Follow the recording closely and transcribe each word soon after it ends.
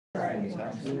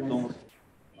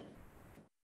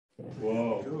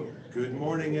Whoa. Good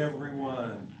morning,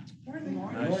 everyone.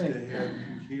 Nice to have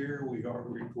you here. We are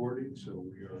recording, so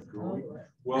we are going.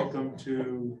 Welcome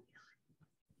to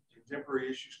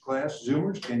Contemporary Issues class.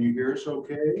 Zoomers, can you hear us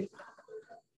okay?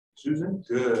 Susan?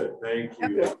 Good, thank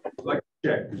you. I'd like to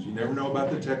check because you never know about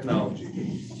the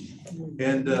technology.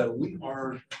 And we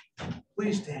are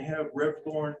pleased to have Rev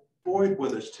Lauren Boyd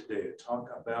with us today to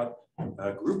talk about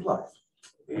group life.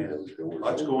 And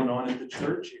lots going on at the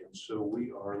church, and so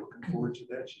we are looking forward to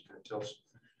that. She's going to tell us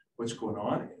what's going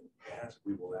on, and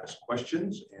we will ask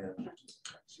questions and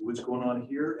see what's going on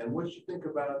here and what you think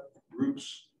about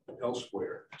groups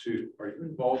elsewhere too. Are you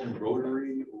involved in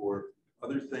Rotary or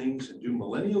other things? And do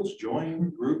millennials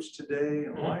join groups today?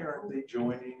 And why aren't they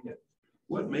joining? And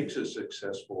what makes a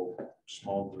successful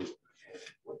small group and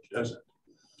what doesn't?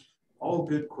 All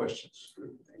good questions.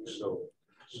 So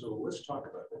let's talk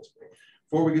about that today.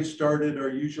 Before we get started, our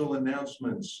usual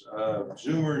announcements.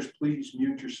 Zoomers, please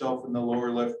mute yourself in the lower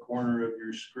left corner of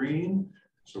your screen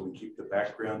so we keep the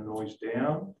background noise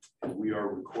down. We are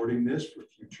recording this for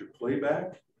future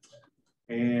playback.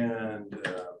 And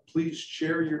please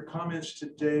share your comments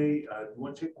today. You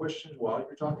want to take questions while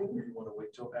you're talking, or you want to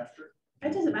wait till after?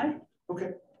 It doesn't matter.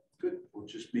 Okay, good. We'll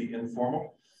just be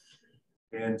informal.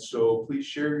 And so please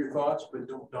share your thoughts, but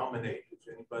don't dominate. If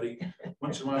anybody,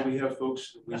 once in a while we have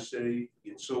folks that we say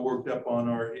get so worked up on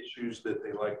our issues that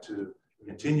they like to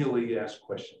continually ask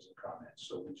questions and comments.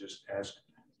 So we just ask,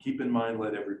 keep in mind,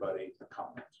 let everybody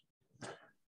comment.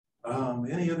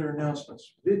 Any other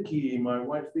announcements? Vicky, my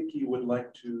wife Vicky would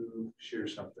like to share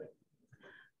something.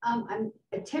 I'm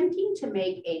attempting to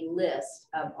make a list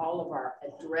of all of our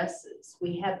addresses.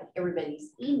 We have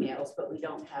everybody's emails, but we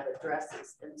don't have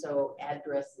addresses. And so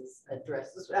addresses,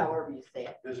 however you say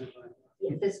it.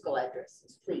 Yeah, physical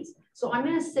addresses, please. So I'm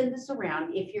going to send this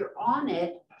around. If you're on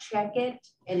it, check it.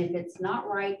 And if it's not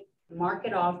right, mark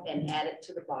it off and add it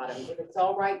to the bottom. If it's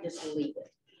all right, just delete it.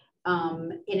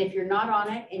 And if you're not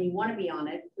on it and you want to be on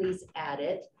it, please add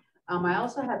it. I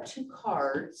also have 2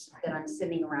 cards that I'm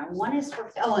sending around. One is for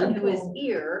Helen, who is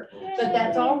here, but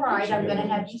that's all right. I'm going to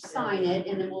have you sign it,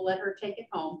 and then we'll let her take it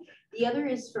home. The other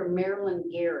is for Marilyn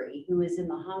Gary, who is in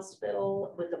the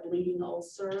hospital with a bleeding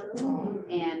ulcer.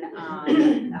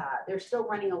 And they're still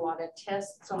running a lot of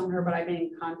tests on her, but I've been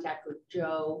in contact with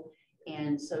Joe,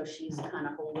 and so she's kind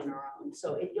of holding her own.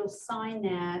 So if you'll sign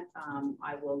that,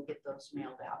 I will get those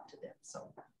mailed out to them.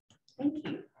 So thank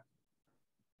you.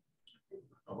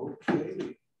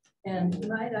 Okay. And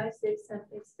might I say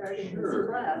something starting this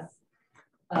class?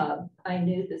 I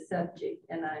knew the subject,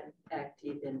 and I'm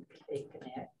active in Cafe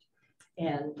Connect.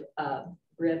 And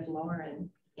Rev Lauren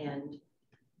and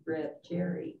Rev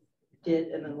Jerry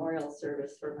did a memorial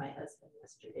service for my husband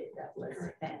yesterday. That was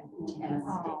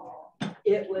fantastic.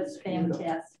 It was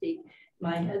fantastic.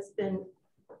 My husband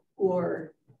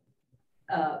wore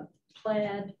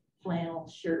plaid flannel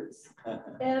shirts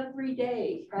every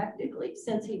day practically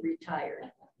since he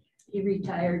retired. He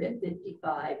retired at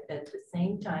 55. At the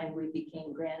same time, we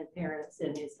became grandparents,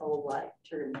 and his whole life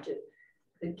turned to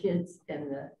the kids and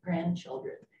the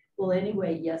grandchildren. Well,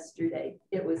 anyway, yesterday,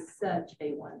 it was such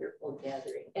a wonderful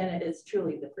gathering, and it is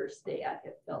truly the first day I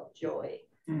have felt joy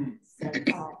since.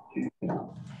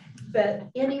 But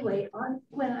anyway,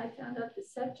 when I found out the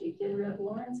subject and Rev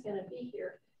Lauren's going to be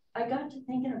here, I got to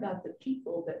thinking about the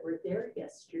people that were there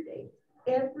yesterday.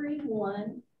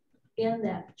 Everyone in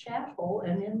that chapel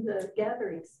and in the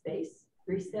gathering space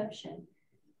reception,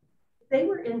 they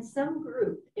were in some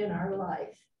group in our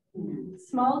life,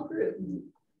 small group,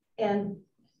 and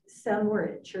some were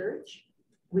at church.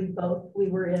 He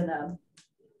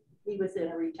was in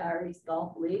a retirees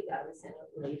golf league. I was in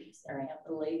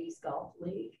a ladies golf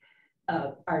league.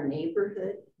 Our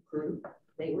neighborhood group,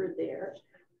 they were there.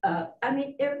 I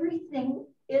mean, everything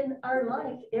in our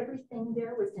life, everything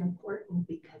there was important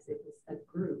because it was a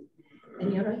group.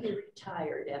 And you know, he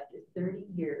retired after 30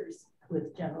 years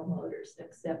with General Motors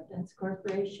Acceptance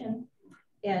Corporation.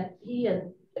 And he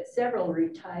and several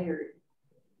retired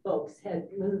folks had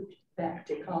moved back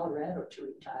to Colorado to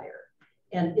retire.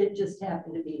 And it just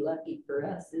happened to be lucky for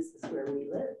us. This is where we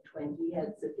lived when he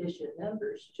had sufficient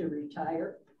numbers to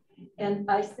retire. And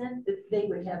I sent that they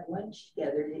would have lunch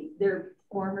together. They're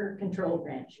former control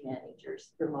branch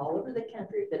managers from all over the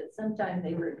country, but at some time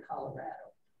they were in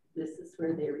Colorado. This is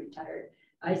where they retired.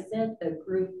 I sent a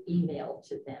group email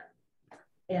to them,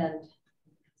 and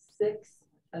 6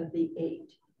 of the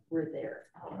 8 were there.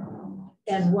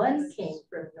 And one came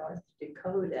from North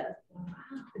Dakota,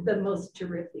 the most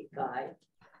terrific guy.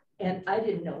 And I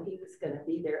didn't know he was going to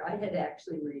be there. I had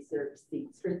actually reserved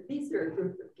seats for, these are a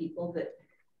group of people that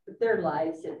their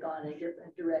lives had gone in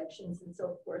different directions and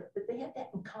so forth, but they had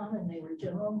that in common. They were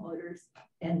General Motors,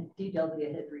 and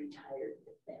DW had retired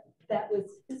with them. That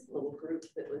was his little group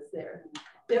that was there.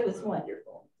 It was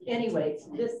wonderful. Anyways,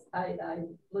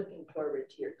 I'm looking forward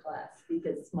to your class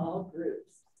because small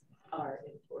groups are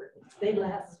important. They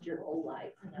last your whole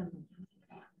life.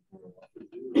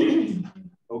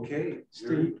 Okay,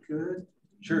 very good.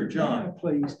 Sure, John. Yeah,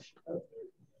 please.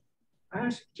 I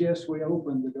suggest we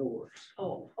open the doors.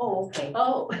 Oh, okay.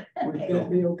 Oh, Would that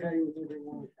be okay with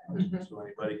everyone? So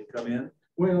anybody can come in?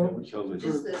 Well,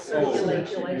 Just the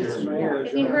circulation.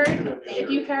 If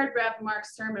you heard Rev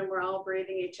Mark's sermon, we're all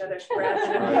breathing each other's breath.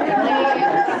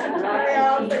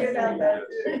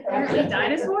 Apparently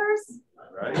dinosaurs?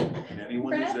 Right, and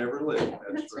anyone who's ever lived,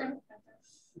 that's right.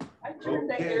 I turned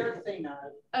the air thing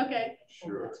on. Okay.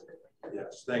 Sure.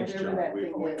 Yes, thanks, John. Whatever that We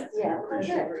thing is.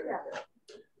 appreciate it.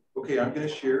 Okay, I'm going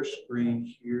to share screen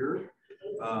here.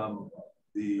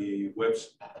 The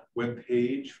web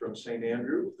page from St.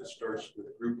 Andrew that starts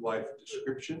with group life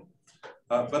description.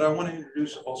 But I want to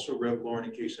introduce also Rev Lauren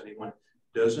in case anyone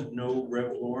doesn't know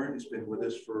Rev Lauren. Has been with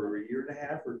us for a year and a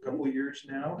half or a couple of years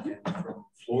now, and from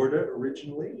Florida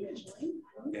originally.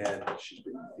 And she's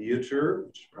been in theater,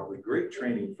 which is probably great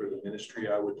training for the ministry,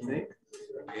 I would think,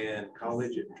 and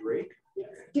college at Drake.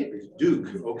 Duke,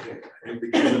 okay.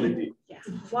 Yeah.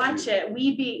 Watch it.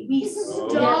 We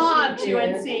stomped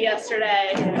UNC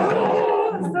yesterday.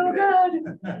 So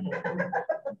good.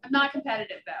 I'm not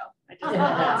competitive though.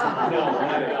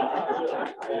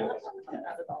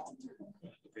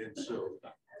 And so,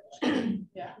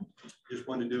 yeah. Just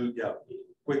wanted to do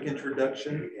quick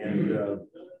introduction and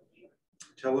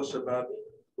tell us about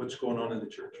what's going on in the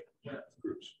church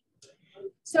groups.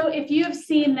 So if you have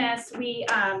seen this, we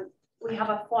have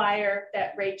a flyer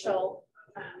that Rachel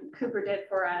Cooper did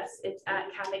for us. It's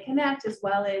at Cafe Connect as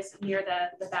well as near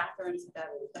the bathrooms at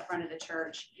the front of the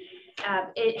church.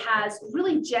 It has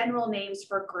really general names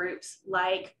for groups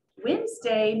like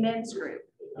Wednesday men's group,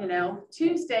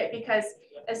 Tuesday, because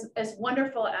as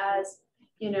wonderful as,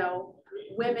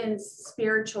 women's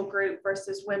spiritual group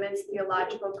versus women's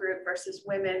theological group versus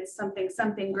women's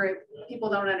something group, people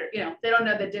don't they don't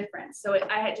know the difference. So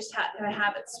I just had to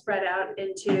have it spread out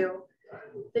into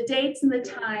the dates and the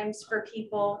times for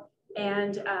people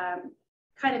and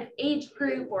kind of age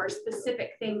group or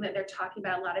specific thing that they're talking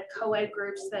about. A lot of co-ed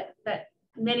groups that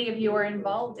many of you are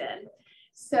involved in.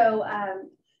 So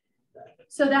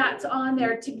so that's on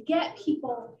there to get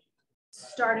people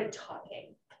started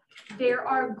talking. There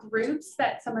are groups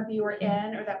that some of you are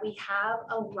in or that we have,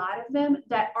 a lot of them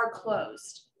that are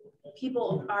closed.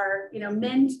 People are,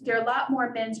 there are a lot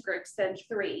more men's groups than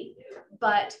 3,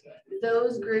 but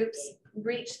those groups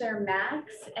reach their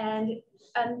max. And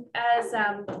as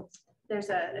there's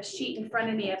a sheet in front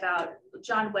of me about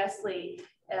John Wesley,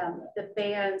 the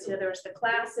bands, there's the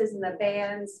classes and the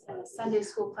bands and the Sunday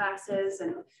school classes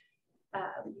and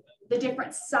the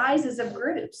different sizes of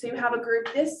groups. So you have a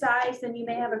group this size, then you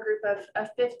may have a group of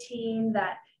 15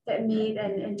 that meet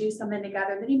and do something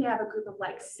together. Then you may have a group of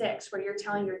like 6 where you're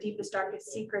telling your deepest,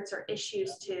 darkest secrets or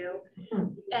issues to.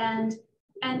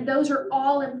 And those are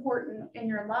all important in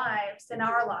your lives, in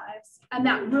our lives. And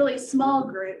that really small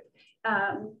group,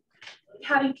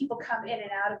 having people come in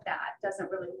and out of that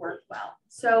doesn't really work well.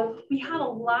 So we have a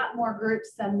lot more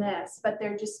groups than this, but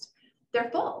they're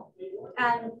full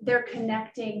and they're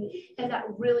connecting in that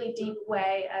really deep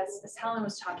way as Helen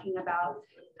was talking about.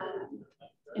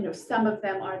 Some of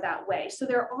them are that way. So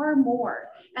there are more.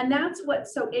 And that's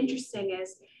what's so interesting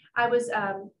is I was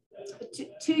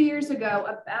 2 years ago,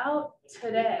 about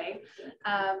today,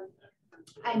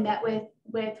 I met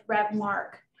with Rev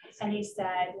Mark and he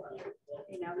said,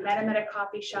 met him at a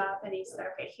coffee shop and he said,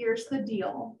 okay, here's the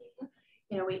deal.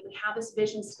 We have this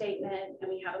vision statement and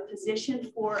we have a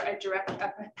position for a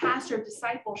pastor of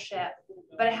discipleship,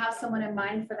 but I have someone in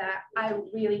mind for that. I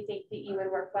really think that you would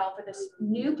work well for this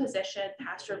new position,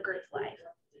 pastor of group life.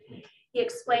 He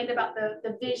explained about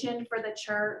the vision for the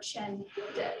church and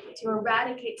to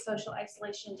eradicate social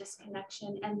isolation,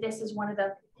 disconnection, and this is one of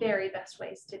the very best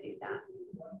ways to do that.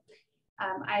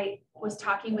 I was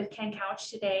talking with Ken Couch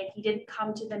today. He didn't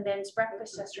come to the men's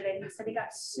breakfast yesterday. He said he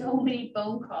got so many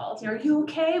phone calls. Are you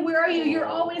okay? Where are you? You're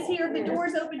always here. The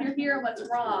door's open. You're here. What's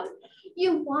wrong?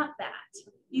 You want that.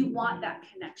 You want that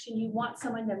connection. You want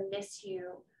someone to miss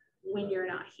you when you're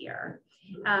not here.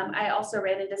 I also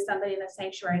ran into somebody in the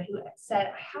sanctuary who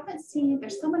said,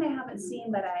 there's someone I haven't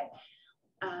seen, but I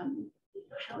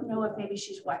don't know if maybe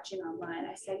she's watching online.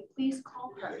 I said, please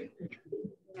call her.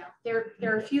 There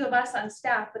are a few of us on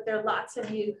staff, but there are lots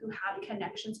of you who have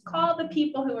connections. Call the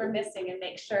people who are missing and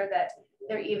make sure that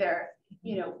they're either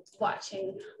you know,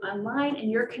 watching online and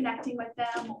you're connecting with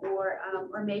them, or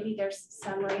maybe there's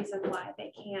some reason why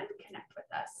they can't connect with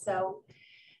us. So,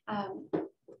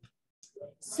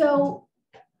 so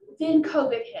then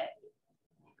COVID hit,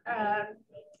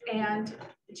 and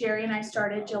Jerry and I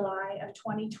started July of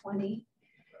 2020.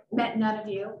 Met none of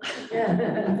you,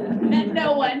 met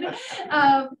no one,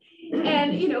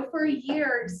 and you know, for a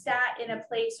year sat in a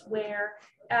place where.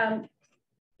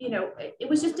 You know, it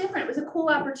was just different. It was a cool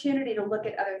opportunity to look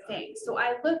at other things. So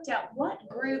I looked at what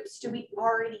groups do we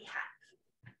already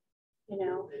have? You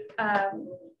know,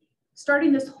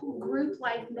 starting this whole group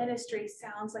life ministry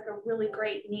sounds like a really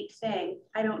great, neat thing.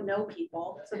 I don't know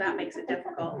people, so that makes it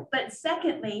difficult. But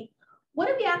secondly, what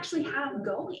do we actually have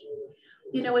going?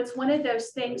 You know, it's one of those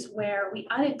things where we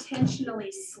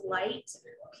unintentionally slight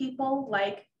people,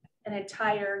 like an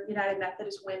entire United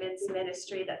Methodist Women's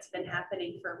ministry that's been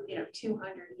happening for, you know,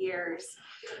 200 years,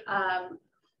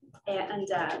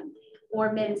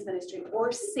 or men's ministry,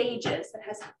 or Sages that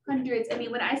has hundreds. I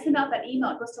mean, when I send out that email,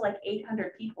 it goes to like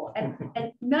 800 people, and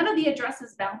none of the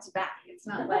addresses bounce back. It's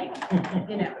not like,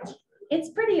 you know, it's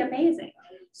pretty amazing.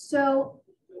 So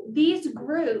these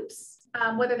groups,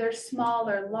 whether they're small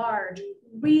or large,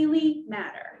 really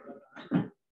matter.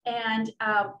 And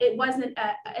it wasn't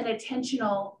an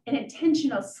intentional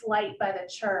slight by the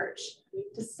church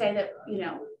to say that, you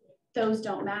know, those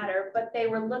don't matter, but they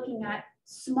were looking at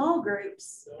small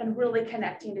groups and really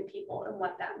connecting to people and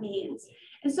what that means.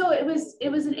 And so it was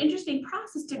an interesting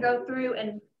process to go through,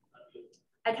 and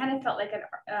I kind of felt like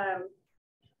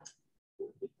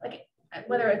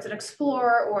whether it's an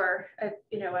explorer or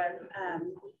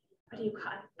what do you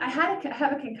call it? I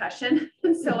have a concussion,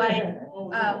 so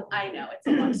I know it's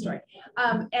a long story,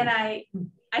 and I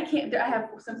can't. I have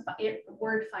some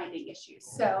word finding issues.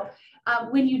 So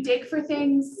when you dig for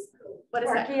things, what is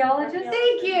that? Archaeologist.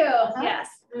 Thank you. Yes,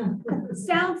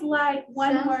 sounds like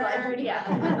one word. Yeah,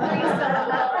 3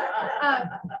 syllables.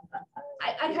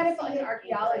 I kind of felt like an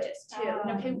archaeologist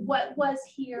too. Okay, what was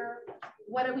here?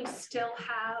 What do we still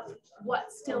have?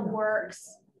 What still works?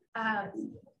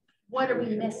 What are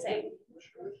we missing?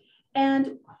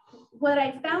 And what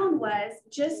I found was,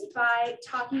 just by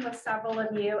talking with several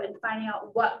of you and finding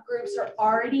out what groups are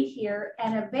already here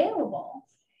and available,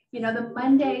 you know, the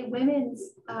Monday women's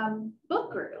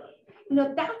book group, you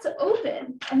know, that's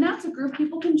open and that's a group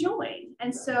people can join.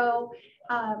 And so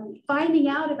finding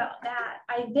out about that,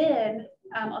 I then,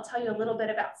 I'll tell you a little bit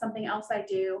about something else I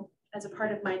do as a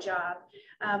part of my job.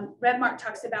 Rev Mark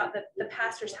talks about the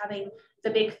pastors having the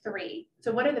big three.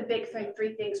 So what are the big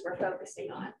three things we're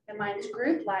focusing on? And mine's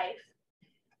group life,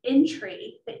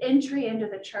 the entry into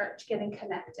the church, getting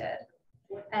connected,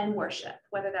 and worship,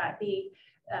 whether that be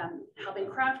helping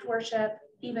craft worship,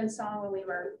 even song when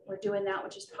we're doing that,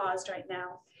 which is paused right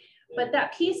now. But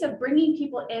that piece of bringing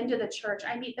people into the church,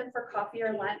 I meet them for coffee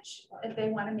or lunch if they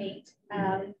want to meet,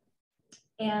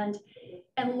 and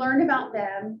learn about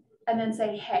them, and then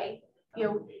say, hey, you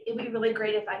know, it'd be really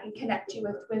great if I can connect you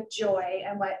with Joy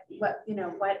and what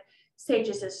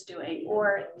Sages is doing,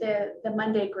 or the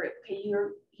Monday group. Okay,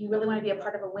 you really want to be a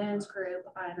part of a women's group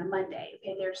on a Monday.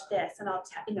 Okay, there's this, and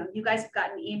you guys have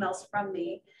gotten emails from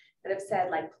me that have said,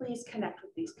 like, please connect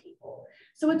with these people.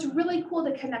 So it's really cool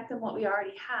to connect them what we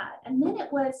already had. And then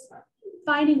it was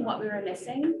finding what we were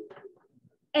missing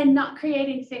and not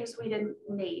creating things we didn't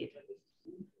need.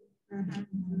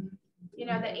 Mm-hmm. You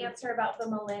know, the answer about the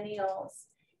millennials,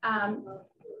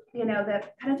 you know,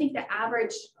 I don't think the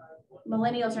average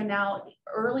millennials are now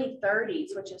early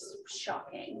 30s, which is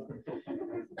shocking.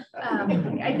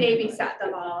 I babysat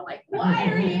them all, like,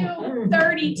 why are you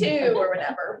 32 or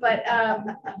whatever? But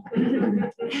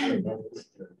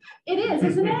it is,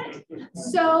 isn't it?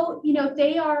 So, you know,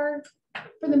 they are,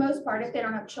 for the most part, if they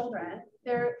don't have children,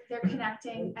 they're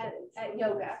connecting at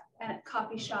yoga and at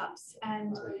coffee shops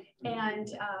and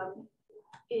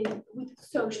with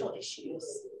social issues.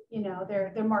 You know,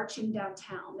 they're marching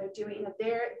downtown.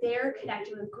 They're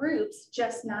connecting with groups,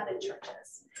 just not in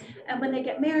churches. And when they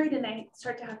get married and they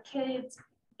start to have kids,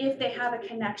 if they have a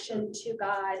connection to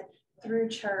God through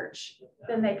church,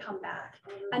 then they come back.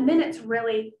 And then it's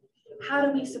really, how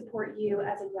do we support you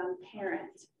as a young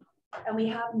parent? And we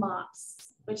have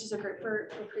MOPS, which is a group for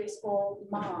preschool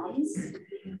moms.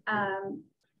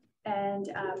 And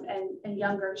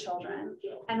younger children.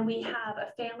 And we have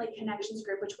a family connections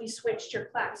group, which we switched your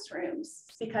classrooms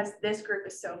because this group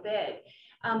is so big.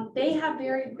 They have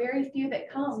very, very few that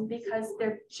come because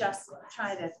they're just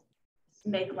trying to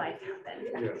make life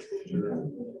happen. Yeah.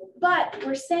 But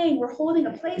we're saying we're holding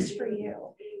a place for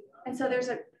you. And so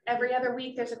every other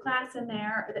week, there's a class in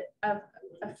there of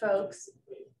folks.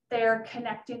 They're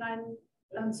connecting on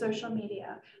on social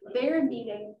media, they're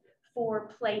meeting for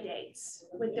play dates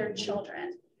with their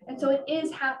children. And so it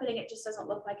is happening. It just doesn't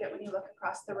look like it when you look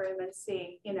across the room and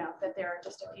see, you know, that there are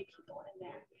just a few people in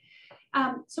there.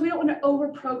 So we don't want to over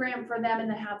program for them and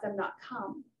then have them not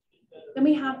come. Then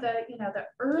we have the, you know, the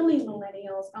early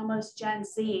millennials, almost Gen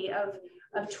Z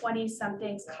of 20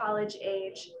 somethings, college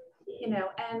age, you know,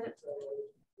 and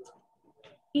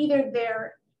either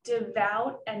they're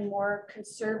devout and more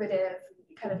conservative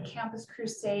kind of campus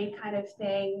crusade kind of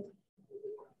thing,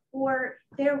 or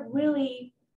they're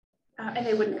really, and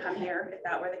they wouldn't come here if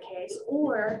that were the case,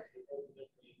 or,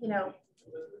 you know,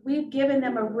 we've given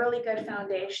them a really good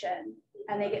foundation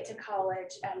and they get to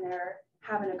college and they're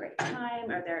having a great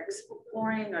time, or they're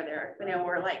exploring, or they're, you know,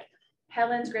 or like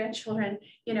Helen's grandchildren,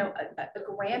 you know, a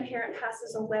grandparent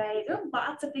passes away. There are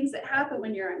lots of things that happen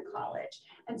when you're in college.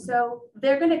 And so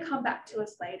they're going to come back to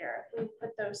us later. We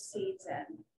put those seeds in,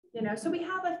 you know, so we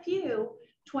have a few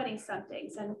 20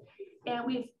 somethings, and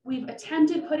we've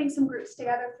attempted putting some groups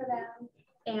together for them,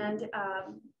 and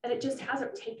it just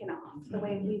hasn't taken off the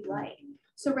way we'd like.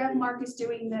 So Rev Mark is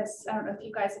doing this. I don't know if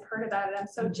you guys have heard about it. I'm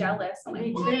so jealous. I'm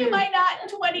like, why am I not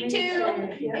 22?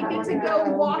 I get to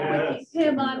go walk with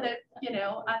him on the, you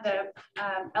know, on the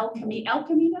El Camino.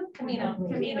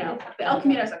 The El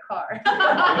Camino's a car.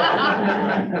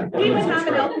 We would have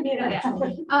an El Camino now.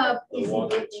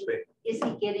 Is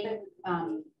he getting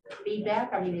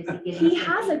feedback? I mean, is he getting? He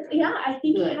has a, yeah, I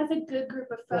think he has a good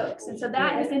group of folks. And so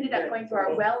that has ended up going through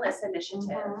our wellness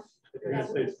initiative.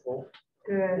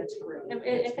 Good.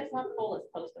 If it's not full, it's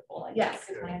close to full.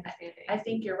 Yes, I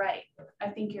think you're right. I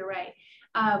think you're right.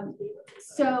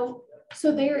 So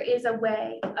there is a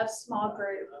way of small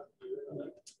group.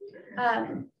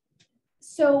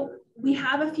 So we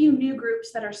have a few new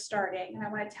groups that are starting, and I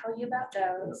want to tell you about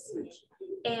those.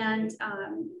 And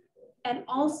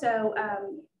also,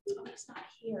 he's not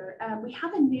here. We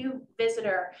have a new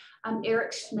visitor,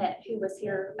 Eric Schmidt, who was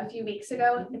here a few weeks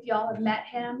ago. If y'all have met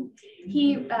him,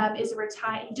 he is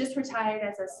he just retired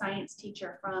as a science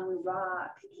teacher from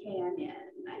Rock Canyon,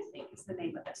 I think is the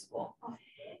name of the school.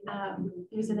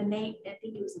 He was in the Navy. I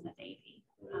think he was in the Navy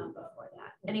before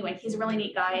that. Anyway, he's a really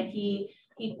neat guy, and he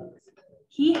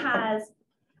has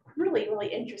really, really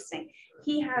interesting.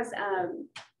 He has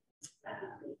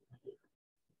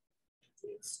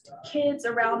kids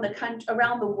around the country,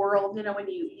 around the world, you know, when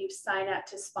you sign up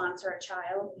to sponsor a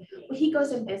child, well, he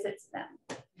goes and visits them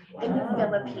in the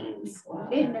Philippines,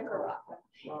 in Nicaragua,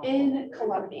 in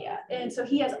Colombia. And so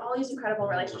he has all these incredible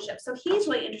relationships. So he's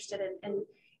really interested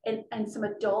in some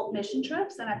adult mission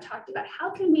trips. And I've talked about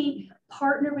how can we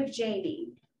partner with Jamie,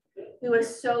 who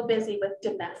is so busy with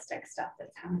domestic stuff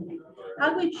that's happening. How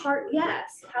can we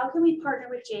how can we partner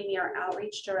with Jamie, our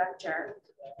outreach director,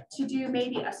 to do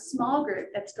maybe a small group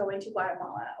that's going to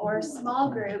Guatemala, or a small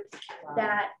group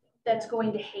that's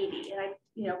going to Haiti. And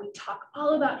we talk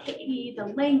all about Haiti, the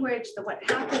language, what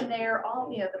happened there, all,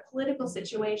 the political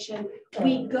situation.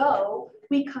 We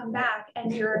come back,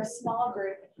 and you're a small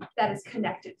group that is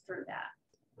connected through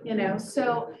that.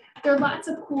 So there are lots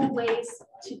of cool ways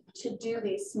to do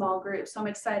these small groups. So I'm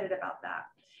excited about that.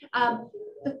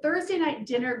 The Thursday night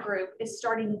dinner group is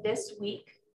starting this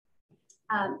week.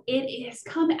 It has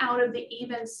come out of the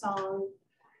Evensong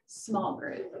small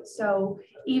group. So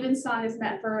Evensong has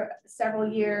met for several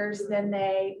years. Then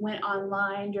they went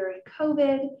online during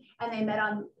COVID, and they met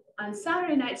on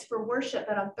Saturday nights for worship,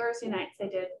 but on Thursday nights they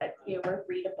did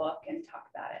read a book and talk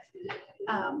about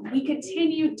it. We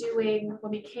continued doing,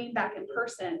 when we came back in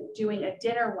person, doing a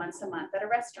dinner once a month at a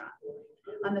restaurant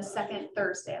on the second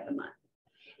Thursday of the month.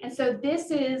 And so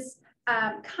this is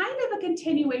kind of a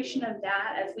continuation of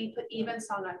that as we put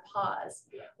Evensong on pause.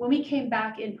 When we came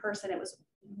back in person, it was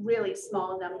really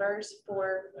small numbers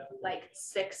for like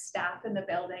 6 staff in the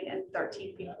building and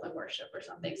 13 people in worship or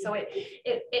something. So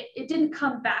it didn't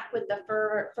come back with the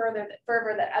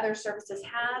fervor that other services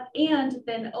have. And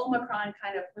then Omicron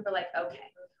we were like, okay,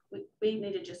 we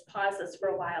need to just pause this for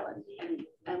a while and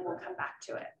we'll come back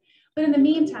to it. But in the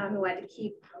meantime, we wanted to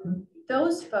keep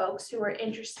those folks who are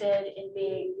interested in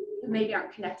who maybe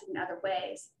aren't connected in other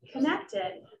ways,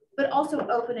 connected, but also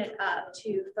open it up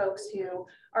to folks who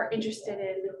are interested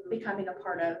in becoming a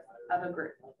part of a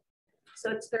group.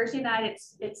 So it's Thursday night,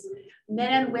 it's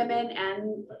men and women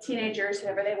and teenagers,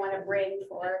 whoever they want to bring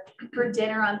for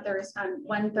dinner on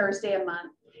one Thursday a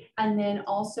month, and then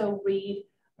also read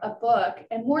a book,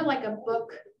 and more like a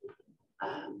book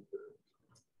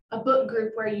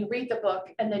group where you read the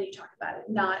book and then you talk about it,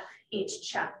 not each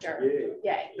chapter.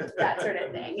 Yay, that sort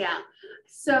of thing. Yeah.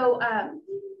 So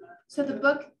the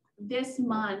book this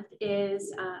month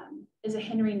is a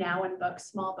Henry Nouwen book,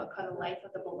 small book called The Life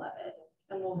of the Beloved.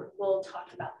 we'll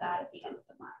talk about that at the end of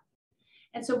the month.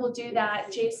 And so we'll do that.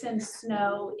 Jason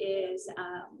Snow is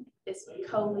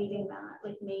co-leading that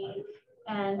with me.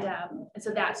 And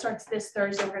so that starts this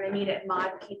Thursday. We're going to meet at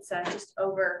Mod Pizza just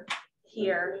over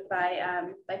here by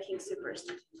King Soopers.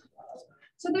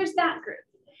 So there's that group.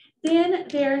 Then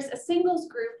there's a singles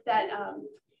group that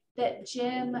that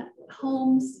Jim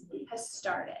Holmes has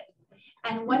started.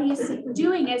 And what he's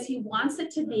doing is he wants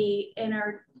it to be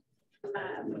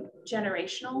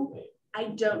intergenerational. I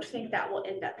don't think that will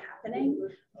end up happening,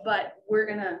 but we're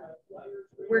gonna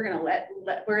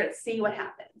see what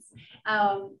happens.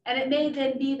 And it may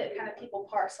then be that kind of people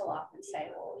parcel off and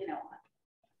say, well, you know,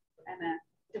 I'm a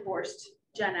divorced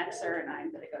Gen Xer and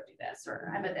I'm gonna go do this, or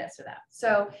I'm a this or that.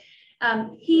 So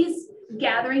he's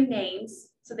gathering names.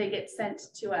 So they get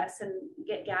sent to us and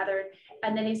get gathered.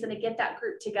 And then he's going to get that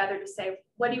group together to say,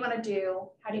 what do you want to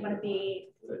do? How do you want to be?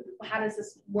 How does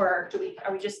this work?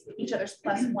 Are we just each other's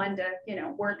plus one to, you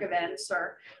know, work events,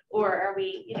 or are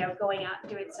we, you know, going out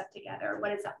and doing stuff together? What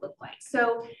does that look like?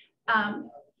 So,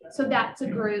 so that's a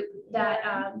group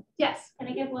that, yes. Can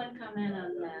I give one comment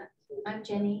on that? I'm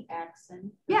Jenny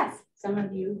Axon. Yes. Some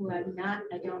of you who have not,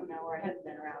 I don't know, or haven't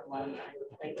been around a long time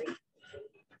lately.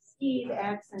 Steve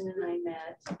Axon and I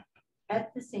met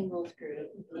at the singles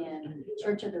group in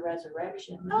Church of the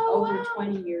Resurrection over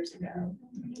 20 years ago.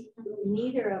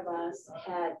 Neither of us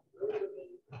had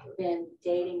been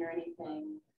dating or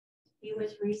anything. He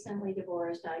was recently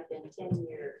divorced. I've been 10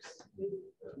 years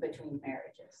between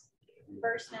marriages.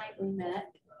 First night we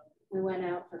met, we went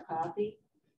out for coffee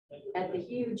at the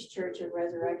huge Church of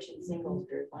Resurrection singles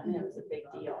group one. It was a big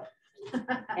deal.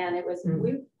 And it was,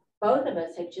 both of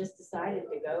us had just decided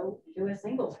to go do a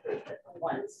singles group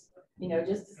once, you know,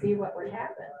 just to see what would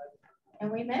happen. And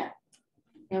we met.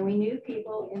 And we knew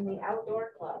people in the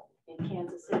outdoor club in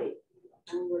Kansas City.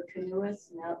 We were canoeists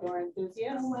and outdoor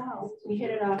enthusiasts. Oh, wow. We hit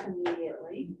it off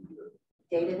immediately.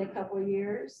 Dated a couple of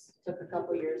years, took a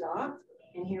couple of years off,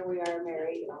 and here we are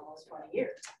married almost 20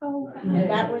 years. Oh, wow. And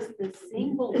that was the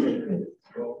singles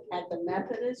group at the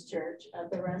Methodist Church of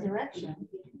the Resurrection,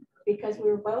 because we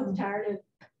were both tired of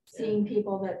seeing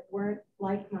people that weren't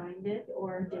like-minded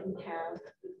or didn't have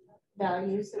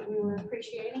values that we were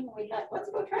appreciating. We thought, let's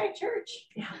go try a church.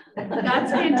 Yeah,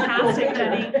 that's fantastic,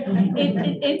 Jenny.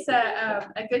 It's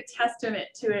a good testament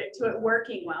to it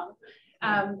working well.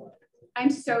 I'm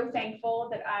so thankful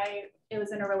that it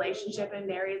was in a relationship and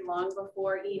married long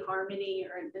before eHarmony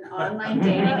or an online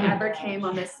dating ever came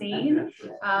on the scene.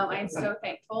 I'm so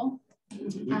thankful. We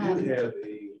did have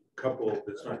a couple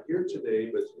that's not here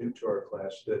today, but it's new to our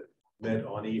class, that met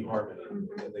on eHarmony,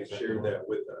 and they shared that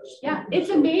with us. Yeah, it's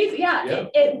amazing. Yeah,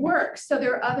 it works. So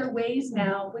there are other ways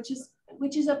now, which is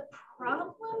a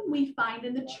problem we find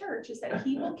in the church, is that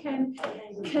people can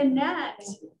connect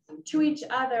to each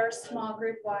other, small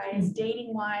group wise,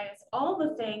 dating wise, all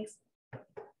the things,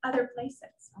 other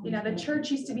places. You know, the church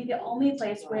used to be the only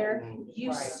place where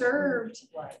you served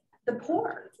the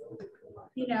poor.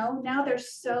 You know, now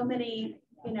there's so many,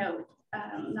 you know,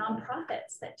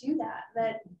 nonprofits that do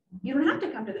that you don't have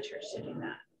to come to the church to do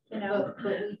that, you know.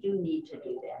 But we do need to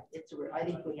do that. I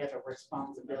think we have a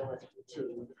responsibility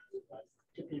to people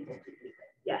to do that.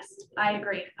 Yes, I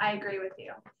agree with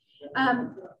you.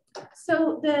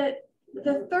 So the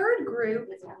third group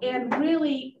and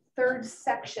really third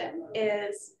section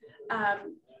is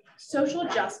social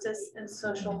justice and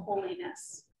social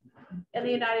holiness. In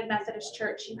the United Methodist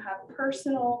Church, you have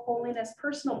personal holiness,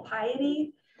 personal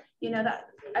piety, you know, that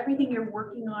everything you're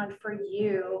working on for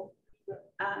you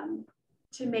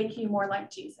to make you more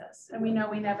like Jesus. And we know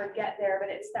we never get there, but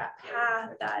it's that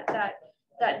path,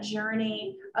 that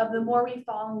journey of the more we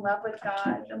fall in love with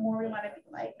God, the more we want to be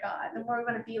like God, the more we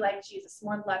want to be like Jesus,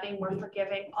 more loving, more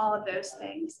forgiving, all of those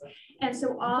things. And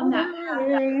so on that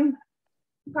path,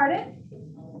 pardon?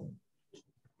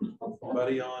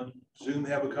 Anybody on Zoom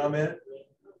have a comment?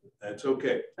 That's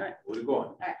okay. All right. We'll go on.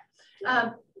 All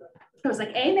right. I was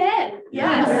like, amen.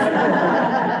 Yes.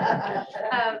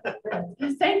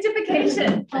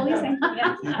 Sanctification. Holy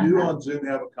sanctification. If you do on Zoom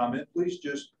have a comment, please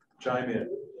just chime in.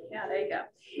 Yeah, there you go.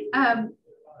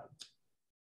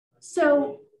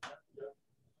 So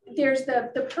there's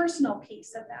the personal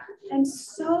piece of that. And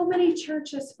so many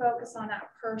churches focus on that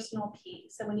personal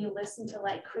piece. And when you listen to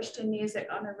like Christian music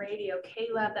on the radio,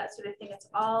 Caleb, that sort of thing, it's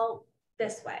all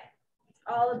this way. It's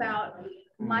all about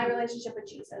my relationship with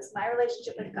Jesus, my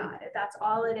relationship with God. That's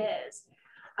all it is.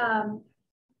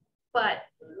 But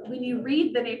when you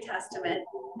read the New Testament,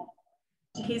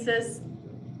 Jesus,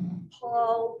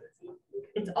 Paul,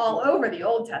 it's all over the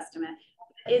Old Testament,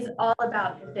 is all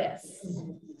about this.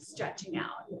 stretching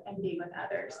out and being with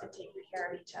others and taking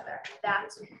care of each other.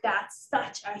 That's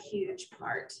such a huge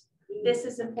part. This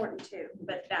is important too,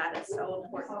 but that is so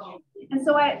important. And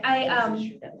so I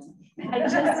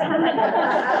just had,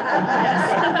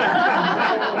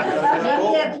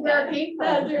 Maybe that's where it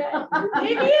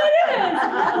maybe it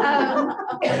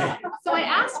is. So I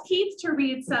asked Keith to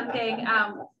read something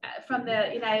from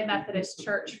the United Methodist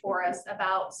Church for us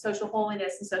about social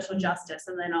holiness and social justice,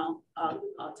 and then I'll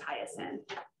tie us in.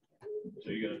 So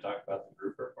you're going to talk about the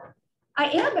group reform? I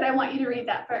am, but I want you to read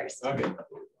that first. Okay.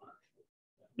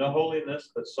 No holiness,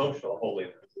 but social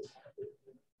holiness,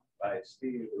 by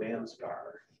Steve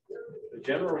Manskar. The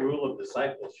general rule of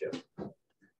discipleship,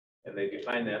 and they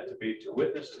define that to be to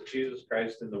witness to Jesus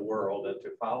Christ in the world and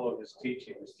to follow his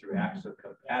teachings through acts of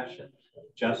compassion,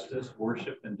 justice,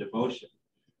 worship, and devotion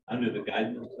under the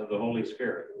guidance of the Holy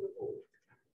Spirit.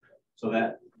 So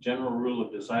that general rule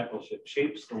of discipleship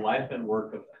shapes the life and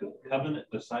work of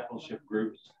covenant discipleship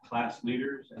groups, class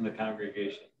leaders, and the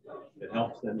congregation. It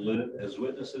helps them live as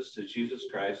witnesses to Jesus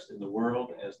Christ in the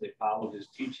world as they follow his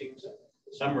teachings,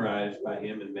 summarized by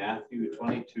him in Matthew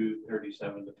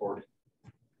 22:37-40.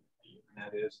 And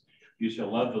that is, you shall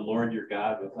love the Lord your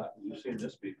God with, you've seen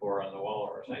this before on the wall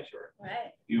of our sanctuary.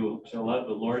 Right. You shall love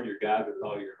the Lord your God with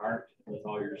all your heart, with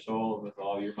all your soul, and with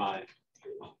all your mind.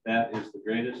 That is the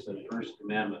greatest and first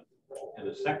commandment. And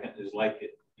the second is like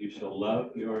it. You shall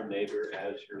love your neighbor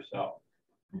as yourself.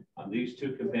 On these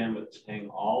two commandments hang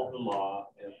all the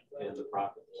law and the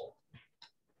prophets.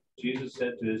 Jesus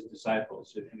said to his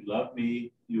disciples, if you love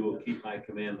me, you will keep my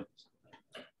commandments.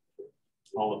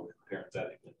 All of them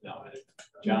parenthetically. Now,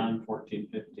 John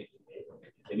 14:15.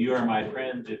 And you are my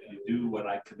friends if you do what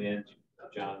I command you.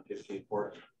 John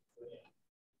 15:14.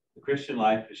 The Christian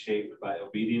life is shaped by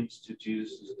obedience to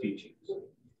Jesus' teachings.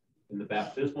 In the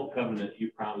baptismal covenant, you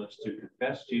promise to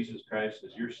confess Jesus Christ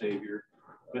as your Savior,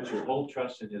 put your whole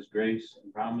trust in his grace,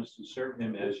 and promise to serve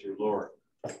him as your Lord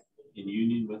in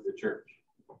union with the church.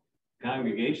 The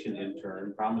congregation, in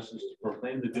turn, promises to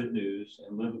proclaim the good news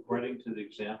and live according to the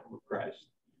example of Christ,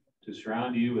 to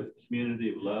surround you with a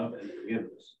community of love and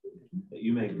forgiveness, that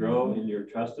you may grow in your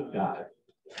trust of God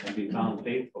and be found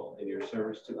faithful in your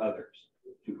service to others,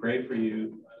 to pray for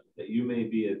you that you may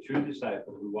be a true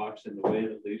disciple who walks in the way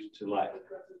that leads to life.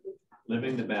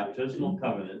 Living the baptismal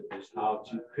covenant is how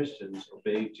Christians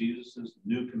obey Jesus'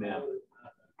 new commandment.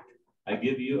 I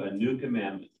give you a new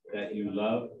commandment, that you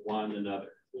love one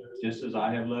another. Just as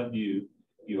I have loved you,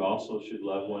 you also should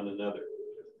love one another.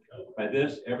 By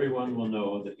this, everyone will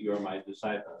know that you are my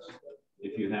disciples,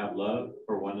 if you have love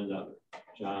for one another.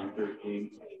 John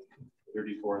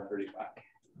 13:34-35.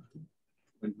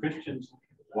 When Christians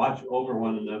watch over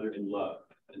one another in love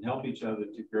and help each other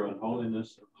to grow in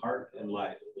holiness of heart and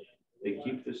life, they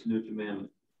keep this new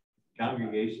commandment.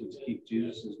 Congregations keep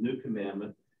Jesus' new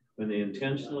commandment when they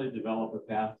intentionally develop a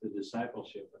path to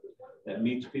discipleship that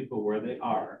meets people where they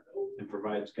are and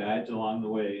provides guides along the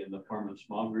way in the form of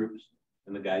small groups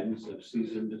and the guidance of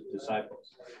seasoned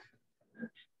disciples.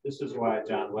 This is why what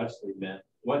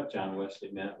John Wesley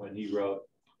meant when he wrote,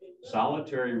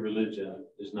 solitary religion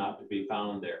is not to be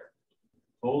found there.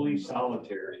 Holy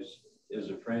solitaries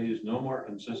is a phrase no more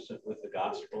consistent with the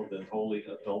gospel than holy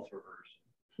adulterers.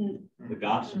 The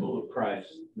gospel of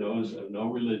Christ knows of no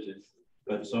religion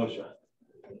but social,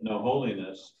 no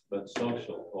holiness but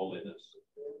social holiness.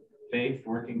 Faith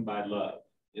working by love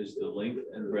is the length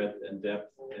and breadth and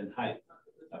depth and height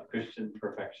of Christian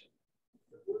perfection.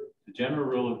 The general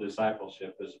rule of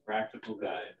discipleship is a practical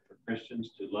guide for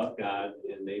Christians to love God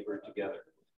and neighbor together.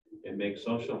 It makes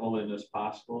social holiness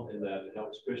possible in that it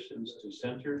helps Christians to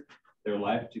center their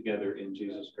life together in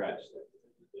Jesus Christ.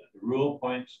 The rule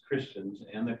points Christians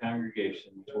and the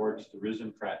congregation towards the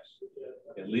risen Christ.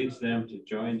 It leads them to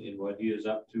join in what he is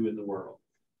up to in the world.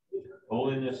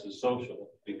 Holiness is social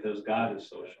because God is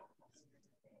social.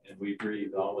 And we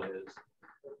breathe all his.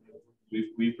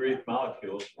 We breathe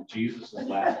molecules from Jesus'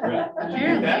 last breath. Did you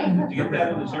get that? Did you get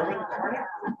that in the sermon this morning?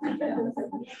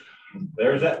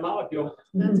 There's that molecule.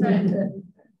 That's right.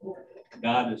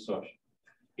 God is social.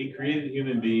 He created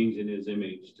human beings in his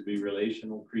image to be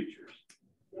relational creatures.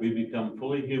 We become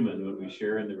fully human when we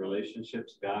share in the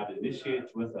relationships God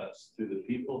initiates with us through the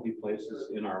people he places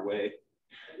in our way.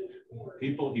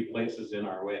 People he places in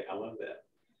our way. I love that.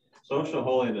 Social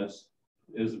holiness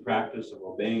is the practice of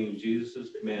obeying Jesus'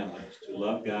 commandments to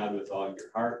love God with all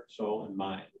your heart, soul, and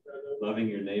mind, loving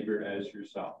your neighbor as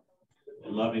yourself,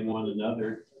 and loving one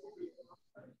another.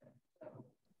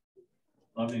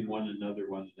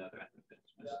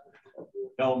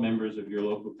 Fellow members of your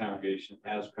local congregation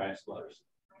as Christ loves.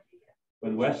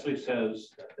 When Wesley says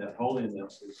that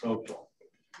holiness is social,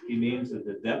 He means that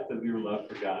the depth of your love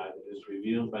for God is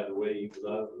revealed by the way you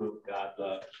love whom God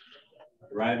loves.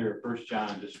 The writer of 1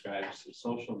 John describes the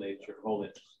social nature of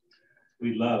holiness.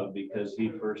 We love because he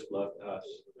first loved us.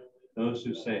 Those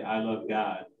who say, I love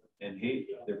God, and hate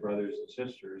their brothers and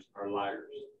sisters are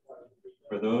liars.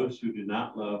 For those who do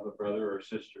not love a brother or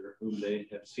sister whom they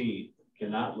have seen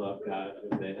cannot love God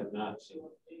whom they have not seen.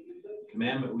 The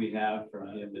commandment we have from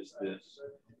him is this: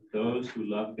 those who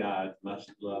love God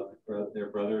must love their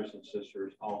brothers and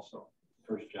sisters also.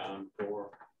 1 John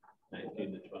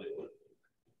 4:19-21.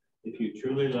 If you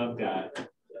truly love God,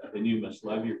 then you must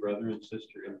love your brother and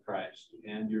sister in Christ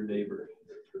and your neighbor.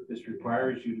 This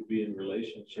requires you to be in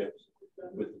relationships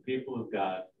with the people of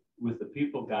God, with the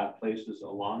people God places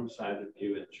alongside of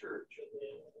you in church,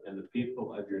 and the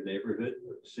people of your neighborhood,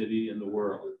 city, and the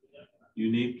world.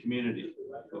 You need community,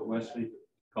 what Wesley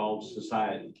called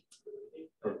society,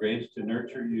 for grace to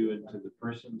nurture you into the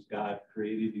persons God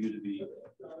created you to be.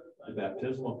 The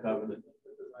baptismal covenant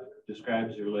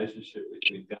describes the relationship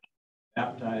between God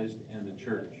baptized and the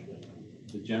church.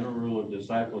 The general rule of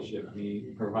discipleship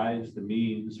provides the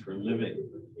means for living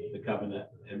the covenant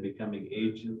and becoming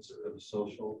agents of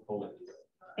social holiness.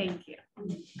 Thank you.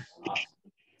 Awesome.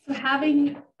 So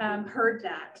having heard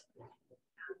that,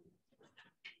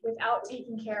 without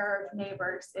taking care of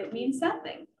neighbors, it means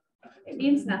nothing. It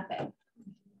means nothing.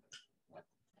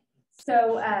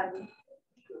 So,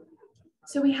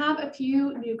 so we have a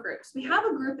few new groups. We have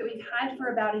a group that we've had for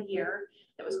about a year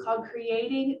that was called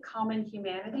Creating Common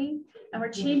Humanity, and we're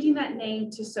changing that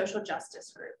name to Social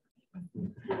Justice Group.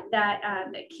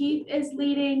 That Keith is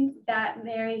leading, that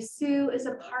Mary Sue is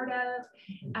a part of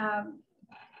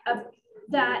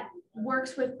that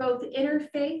works with both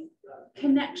interfaith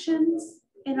connections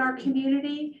in our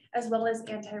community as well as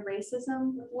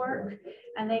anti-racism work,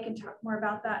 and they can talk more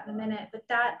about that in a minute. But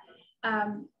that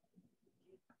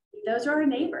those are our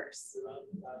neighbors,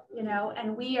 you know,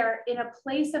 and we are in a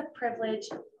place of privilege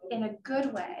in a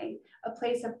good way, a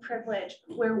place of privilege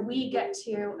where we get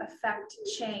to affect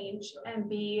change and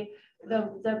be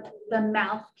the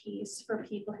mouthpiece for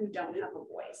people who don't have a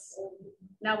voice.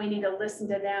 Now we need to listen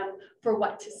to them for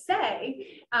what to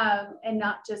say, and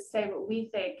not just say what we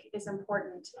think is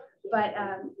important. But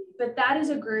that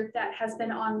is a group that has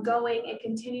been ongoing. It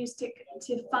continues to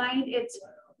find its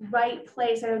right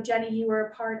place. I know, Jenny, you were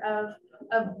a part of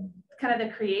kind of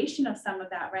the creation of some of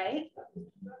that, right?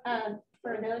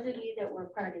 For those of you that were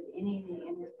part of any of the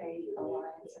Interfaith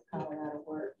Alliance of Colorado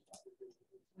work,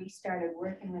 we started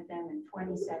working with them in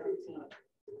 2017.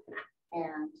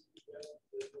 And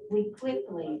we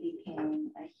quickly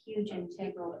became a huge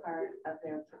integral part of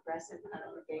their progressive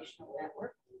congregational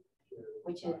network,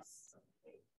 which is,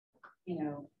 you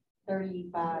know,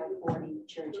 35, 40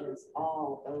 churches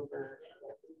all over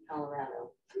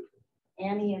Colorado.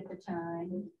 Annie at the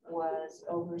time was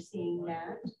overseeing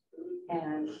that,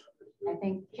 and I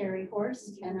think Carrie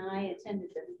Horst and I attended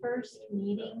the first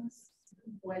meetings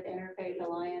with Interfaith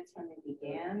Alliance when they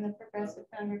began the Progressive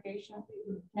Congregational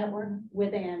Network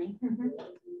with Annie.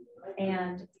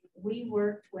 And we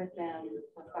worked with them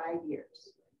for 5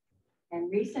 years.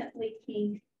 And recently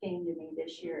Keith came to me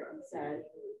this year and said,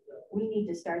 we need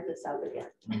to start this up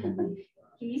again.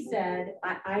 He said,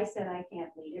 I said, I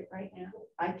can't lead it right now.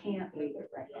 I can't lead it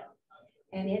right now.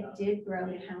 And it did grow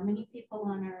to how many people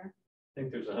on our? I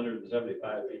think there's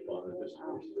 175 people on the district.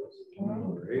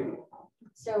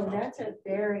 So that's a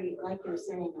very, like you're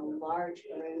saying, a large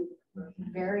group,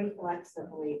 very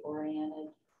flexibly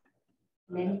oriented.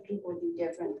 Many people do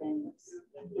different things.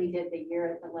 We did the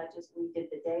year at the we did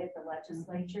the day at the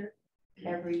legislature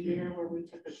every year where we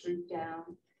took a group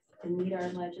down to meet our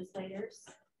legislators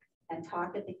and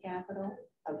talk at the Capitol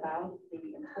about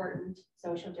the important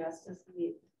social justice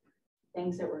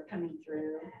things that were coming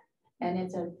through. And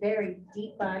it's a very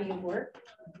deep body of work.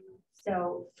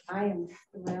 So I am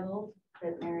thrilled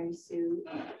that Mary Sue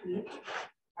and Keith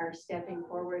are stepping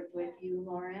forward with you,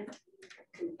 Lauren,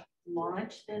 to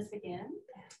launch this again.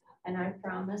 And I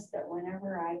promise that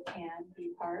whenever I can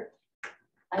be part,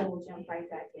 I will jump right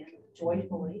back in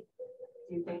joyfully,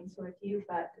 do things with you,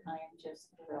 but I am just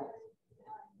thrilled.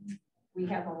 We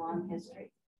have a long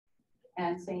history.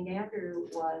 And St. Andrew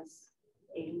was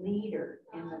a leader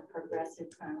in the Progressive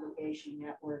Congregation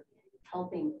Network,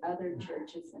 helping other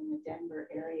churches in the Denver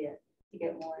area to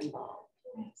get more involved.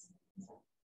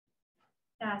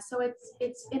 Yeah, so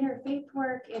it's interfaith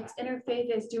work. It's interfaith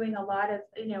is doing a lot of,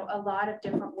 you know, a lot of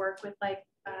different work with, like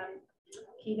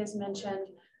he has mentioned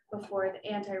before, the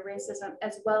anti-racism,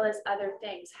 as well as other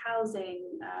things,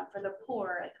 housing for the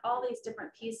poor, all these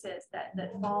different pieces that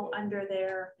fall under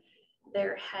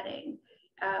their heading.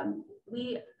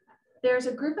 there's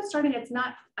a group that's starting. It's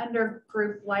not under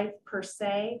group life per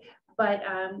se, but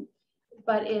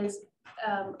is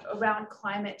around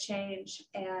climate change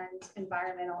and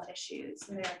environmental issues.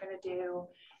 And they're going to do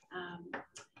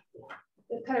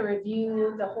kind of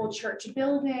review the whole church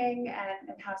building and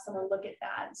have someone look at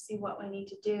that and see what we need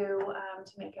to do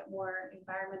to make it more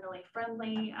environmentally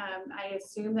friendly. I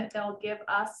assume that they'll give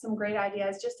us some great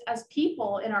ideas just as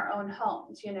people in our own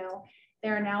homes. You know,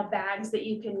 there are now bags that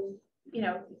you can, you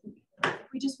know,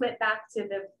 we just went back to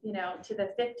the, you know, to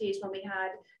the 50s when we had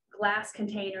glass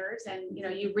containers, and you know,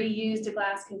 you reused a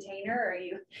glass container, or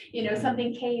you know,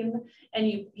 something came and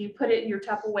you put it in your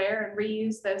Tupperware and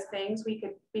reuse those things. We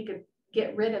could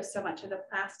get rid of so much of the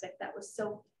plastic that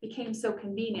became so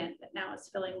convenient that now it's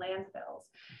filling landfills.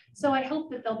 So I hope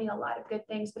that there'll be a lot of good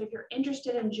things, but if you're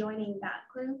interested in joining that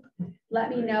group, let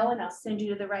me know and I'll send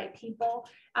you to the right people.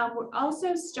 We're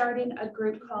also starting a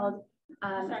group called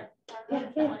Sorry, what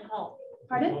does that one called?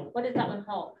 Pardon? What is that one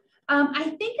called?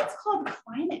 I think it's called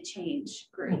Climate Change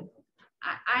Group.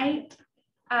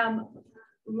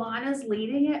 Lana's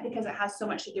leading it because it has so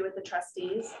much to do with the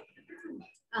trustees.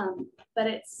 But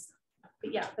it's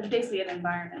basically an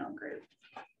environmental group.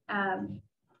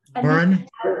 Lauren?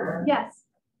 Yes.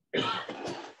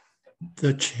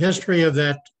 The history of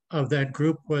that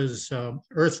group was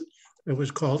Earth. It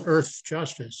was called Earth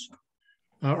Justice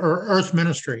or Earth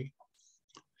Ministry,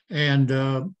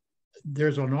 and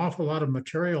there's an awful lot of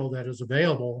material that is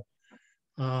available.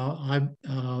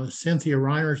 Cynthia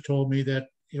Reiners told me that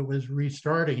it was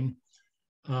restarting,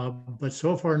 but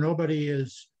so far nobody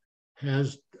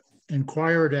has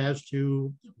inquired as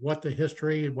to what the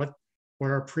history, what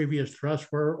our previous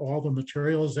trusts were, all the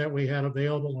materials that we had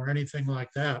available, or anything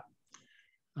like that.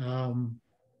 And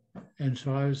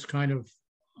so I was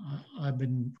I've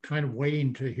been kind of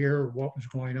waiting to hear what was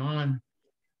going on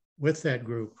with that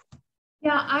group.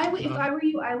 Yeah, if I were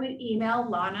you, I would email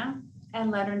Lana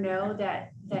and let her know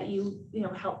that you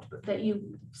helped, that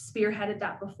you spearheaded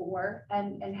that before,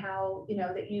 and how, you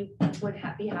know, that you would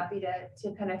be happy to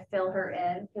kind of fill her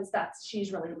in, because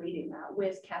she's really leading that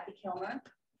with Kathy Kilmer.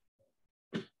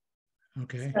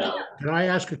 Okay. So, Could I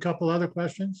ask a couple other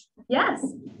questions? yes.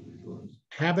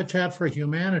 Habitat for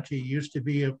Humanity used to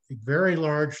be a very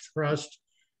large trust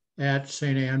at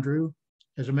St. Andrew.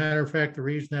 As a matter of fact, the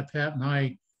reason that Pat and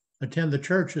I attend the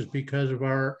church is because of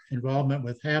our involvement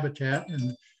with Habitat,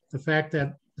 and the fact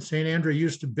that St. Andrew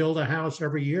used to build a house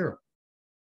every year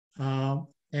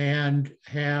and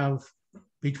have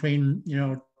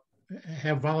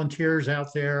have volunteers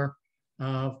out there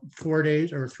 4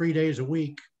 days or 3 days a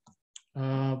week,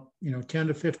 10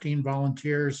 to 15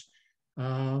 volunteers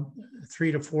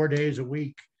 3 to 4 days a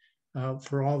week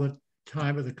for all the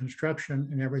time of the construction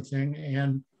and everything,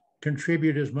 and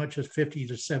contribute as much as $50,000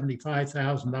 to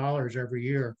 $75,000 every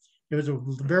year. It was a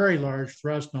very large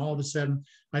thrust, and all of a sudden,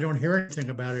 I don't hear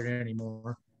anything about it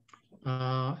anymore.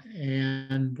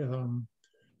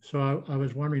 So I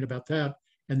was wondering about that.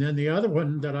 And then the other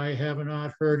one that I have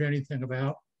not heard anything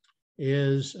about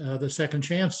is the Second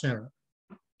Chance Center.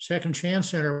 Second Chance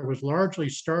Center was largely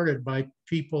started by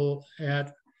people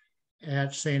at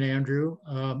St. Andrew.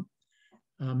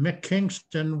 Mick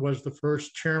Kingston was the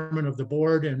first chairman of the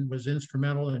board and was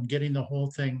instrumental in getting the whole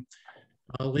thing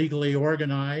legally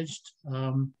organized.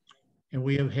 And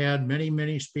we have had many,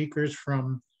 many speakers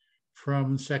from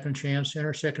Second Chance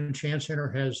Center. Second Chance Center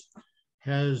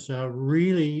has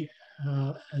really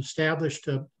established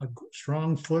a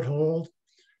strong foothold,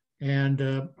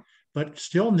 and but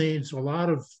still needs a lot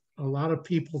of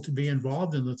people to be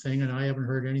involved in the thing. And I haven't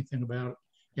heard anything about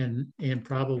it in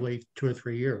probably 2 or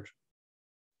 3 years.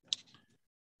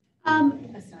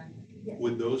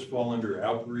 Would those fall under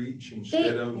outreach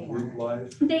instead of group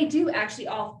life? They do actually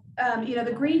all,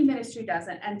 the Green Ministry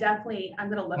doesn't, and definitely I'm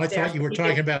going to look I there. thought you were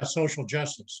talking about social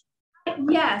justice.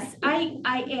 Yes,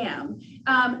 I am.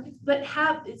 But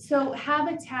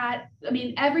Habitat, I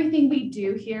mean, everything we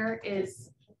do here is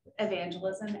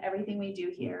evangelism. Everything we do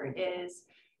here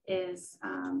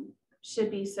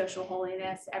should be social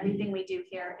holiness. Everything we do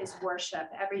here is worship.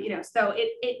 So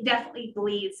it definitely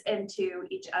bleeds into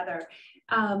each other.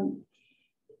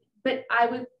 But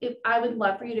I would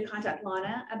love for you to contact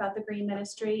Lana about the Green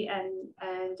Ministry and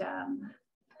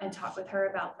talk with her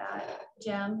about that,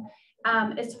 Jim.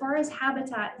 As far as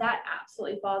Habitat, that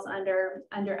absolutely falls under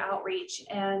outreach.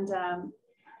 And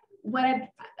what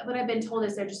I've been told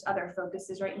is there are just other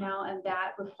focuses right now, and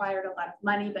that required a lot of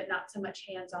money, but not so much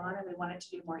hands-on, and we wanted to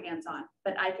do more hands-on,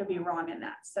 but I could be wrong in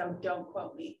that, so don't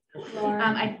quote me.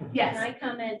 Lauren, yes. Can I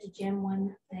comment to Jim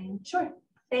one thing? Sure.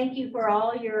 Thank you for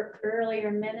all your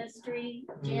earlier ministry,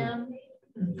 Jim.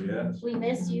 Yes. We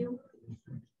miss you.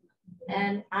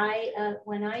 And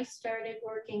when I started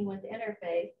working with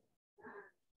Interfaith,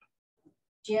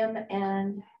 Jim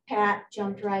and Pat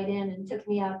jumped right in and took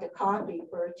me out to coffee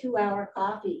for a 2-hour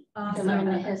coffee to learn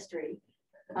the history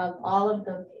of all of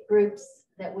the groups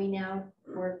that we now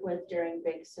work with during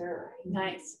Big Sur.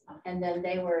 Nice. And then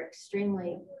they were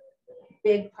extremely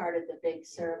big part of the Big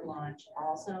Sur launch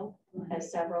also,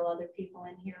 as several other people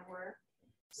in here were.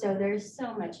 So there's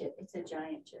so much, it's a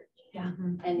giant church. Yeah.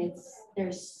 And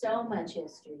there's so much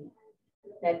history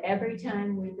that every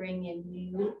time we bring in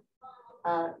new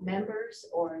members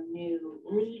or new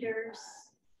leaders,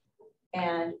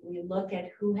 and we look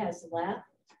at who has left.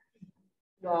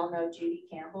 You all know Judy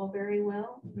Campbell very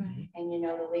well, right. And you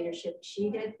know the leadership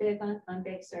she did big on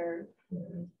Big Sur,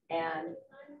 and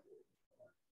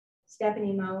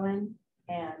Stephanie Moen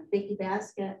and Vicki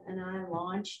Basket and I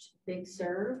launched Big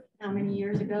Sur. How many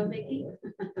years ago, Vicki?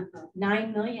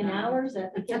 9 million hours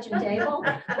at the kitchen table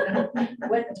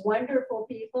with wonderful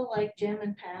people like Jim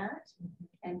and Pat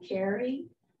and Carrie.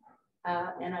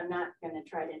 And I'm not going to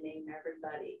try to name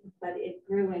everybody, but it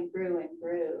grew and grew and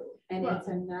grew. And it's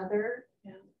another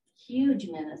huge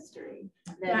ministry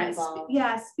that involves.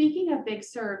 Yeah, speaking of Big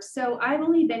Sur, so I've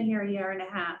only been here 1.5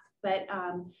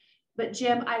 years, but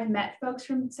Jim, I've met folks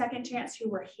from Second Chance who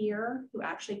were here, who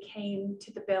actually came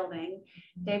to the building.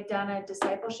 They've done a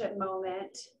discipleship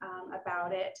moment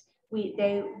about it.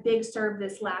 They Big Sur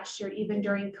this last year, even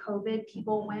during COVID,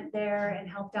 people went there and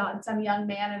helped out, and some young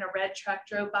man in a red truck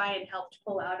drove by and helped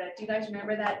pull out do you guys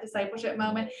remember that discipleship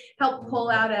moment? Helped pull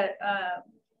out a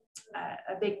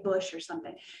big bush or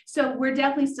something. So we're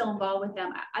definitely still involved with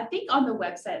them. I think on the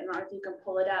website, I don't know if you can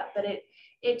pull it up, but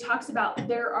it talks about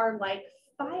there are like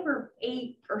 5 or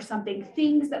 8 or something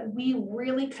things that we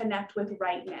really connect with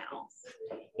right now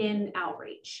in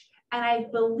outreach. And I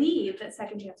believe that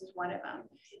Second Chance is one of them.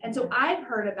 And so I've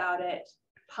heard about it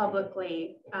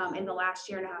publicly in the last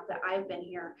 1.5 years that I've been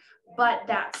here, but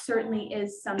that certainly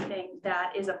is something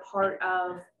that is a part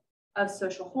of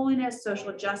social holiness,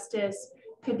 social justice,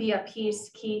 could be a piece,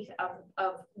 Keith,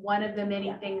 of one of the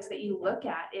many things that you look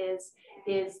at is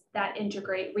that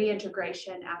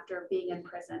reintegration after being in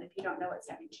prison, if you don't know what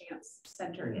Second Chance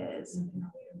Center is.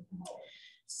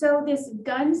 So this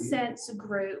Gun Sense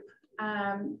group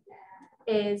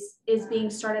is being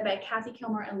started by Kathy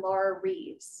Kilmer and Laura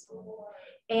Reeves.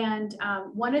 And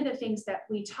one of the things that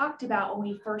we talked about when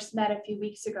we first met a few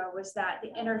weeks ago was that the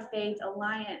Interfaith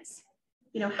Alliance,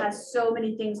 has so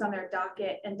many things on their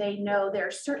docket, and they know there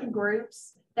are certain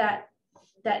groups that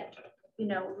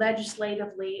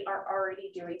legislatively are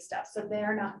already doing stuff. So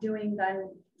they're not doing gun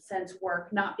sense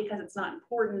work, not because it's not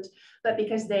important, but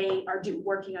because they are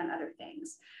working on other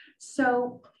things.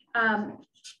 So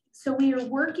we are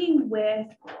working with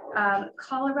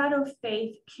Colorado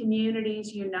Faith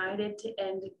Communities United to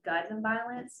End Gun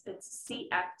Violence. It's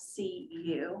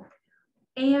CFCU.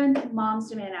 And Moms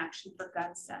Demand Action for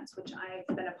Gun Sense, which I've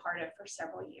been a part of for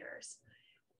several years.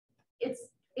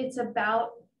 It's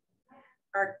about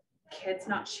our kids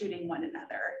not shooting one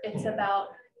another. It's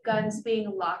about guns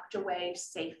being locked away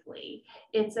safely.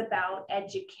 It's about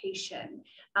education.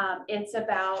 It's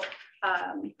about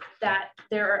that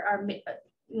there are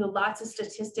lots of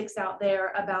statistics out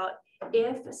there about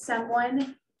if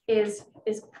someone is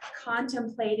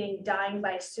contemplating dying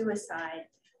by suicide,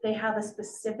 they have a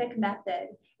specific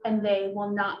method, and they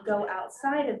will not go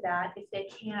outside of that if they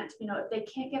can't, if they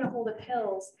can't get a hold of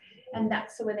pills, and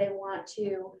that's the way they want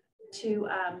to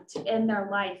end their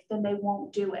life, then they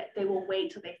won't do it. They will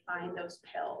wait till they find those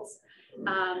pills.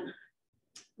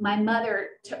 My mother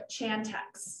took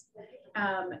Chantix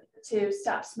to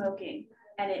stop smoking,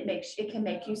 and it can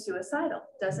make you suicidal.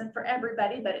 Doesn't for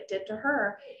everybody, but it did to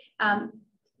her.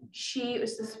 She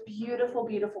was this beautiful,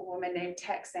 beautiful woman named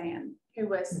Texan, who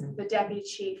was the deputy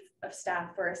chief of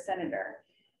staff for a senator.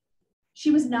 She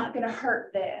was not going to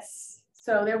hurt this.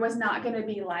 So there was not going to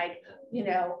be like,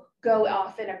 go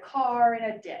off in a car in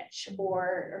a ditch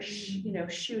or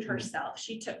shoot herself.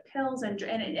 She took pills and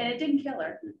it didn't kill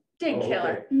her. Didn't kill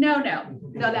her. No,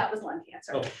 that was lung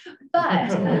cancer. Oh.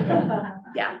 But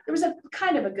yeah, there was a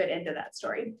kind of a good end to that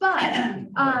story.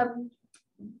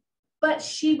 But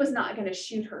she was not going to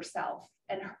shoot herself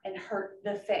and hurt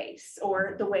the face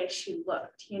or the way she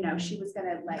looked. She was going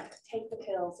to take the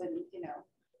pills and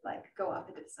go off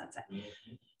into the sunset.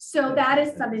 So that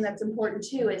is something that's important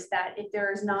too, is that if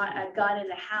there is not a gun in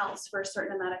the house for a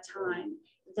certain amount of time,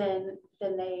 then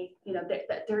they,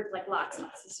 there's lots and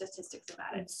lots of statistics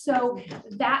about it. So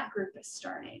that group is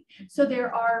starting. So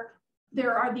there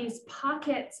are these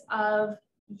pockets of,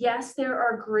 yes, there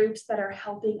are groups that are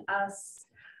helping us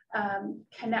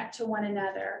connect to one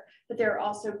another, but there are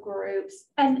also groups,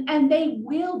 and they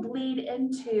will bleed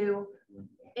into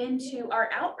our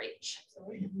outreach.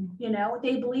 You know,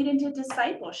 they bleed into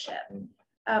discipleship.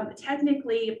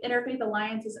 Technically, Interfaith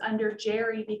Alliance is under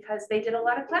Jerry because they did a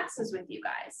lot of classes with you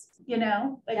guys, you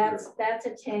know? Like, that's a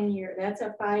 10-year, that's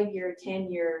a 5-year,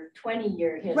 10-year,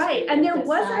 20-year history. Right, and there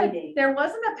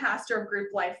wasn't a pastor of group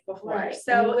life before. Right.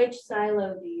 So and which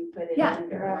silo do you put it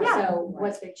under? Yeah. So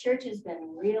what the church has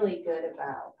been really good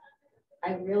about,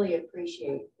 I really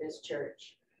appreciate this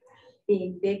church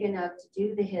being big enough to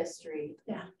do the history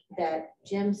that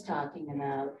Jim's talking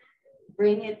about,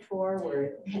 bring it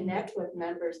forward, connect with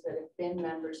members that have been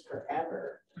members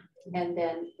forever. And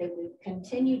then they would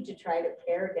continue to try to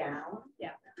pare down.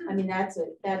 Yeah. I mean, that's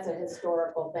a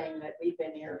historical thing that we've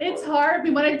been here for. It's hard.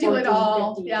 We want to do it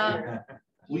all. Yeah.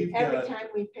 Every time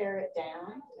we pare it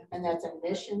down, and that's a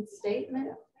mission statement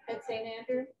at St.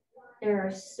 Andrew, there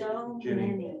are so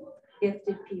many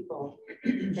gifted people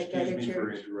that go to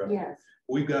church. Yes.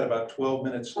 We've got about 12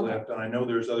 minutes left, and I know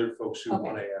there's other folks who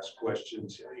want to ask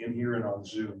questions in here and on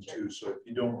Zoom too. So if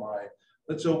you don't mind,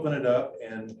 let's open it up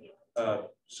and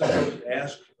someone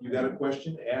ask, you got a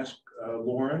question, ask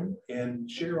Lauren, and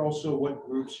share also what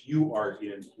groups you are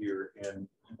in here and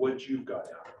what you've got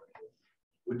out of it.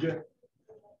 Would you?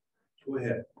 Go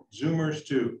ahead. Zoomers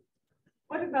too.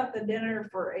 What about the dinner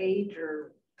for age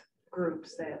or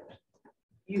groups that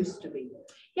used to be?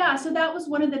 Yeah, so that was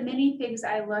one of the many things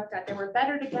I looked at. There were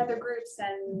better together groups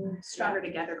and stronger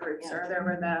together groups, or there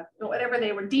were whatever,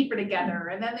 they were deeper together.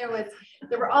 And then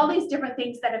there were all these different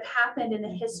things that have happened in the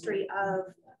history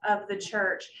of the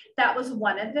church. That was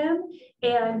one of them.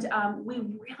 And we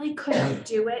really couldn't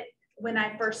do it when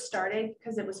I first started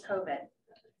because it was COVID.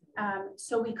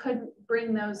 So we couldn't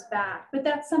bring those back, but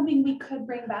that's something we could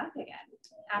bring back again.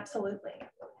 Absolutely.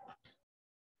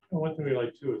 Well, one thing we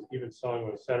like too is even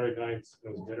song was Saturday nights, it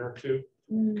was dinner too,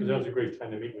 because that was a great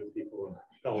time to meet with people and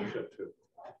fellowship too.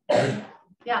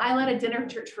 Yeah, I led a dinner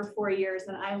church for 4 years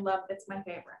and I love it's my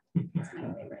favorite. It's my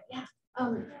favorite. Yeah.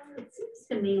 It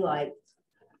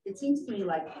seems to me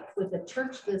like with a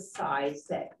church this size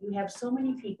that you have so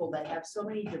many people that have so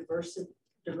many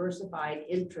diversified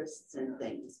interests and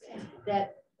things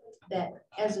that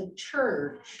as a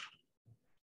church,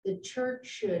 the church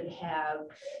should have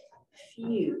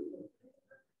few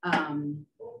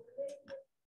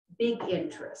big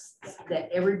interests that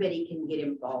everybody can get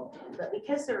involved in. But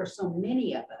because there are so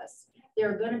many of us, there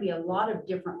are going to be a lot of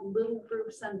different little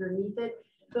groups underneath it.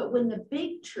 But when the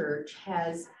big church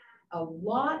has a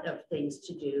lot of things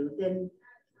to do, then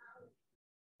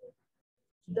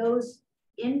those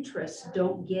interests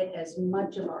don't get as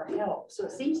much of our help. So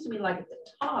it seems to me like at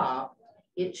the top,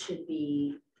 it should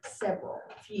be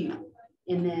few.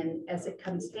 And then as it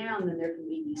comes down, then there can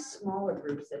be these smaller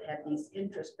groups that have these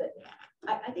interests. But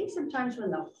I think sometimes when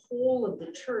the whole of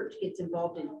the church gets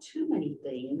involved in too many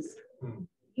things,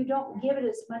 you don't give it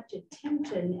as much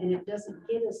attention and it doesn't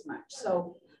get as much.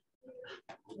 So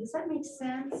does that make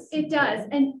sense? It does.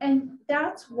 And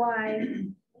that's why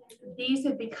these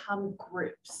have become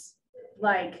groups,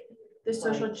 like the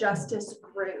social justice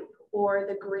group or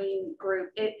the green group.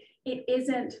 It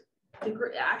isn't the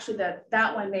group, actually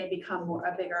that one may become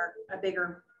a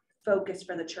bigger focus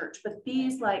for the church, but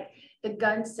these, like the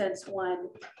gun sense one,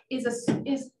 is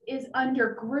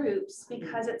under groups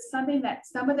because it's something that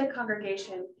some of the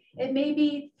congregation, it may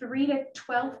be 3 to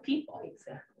 12 people,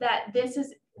 that this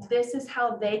is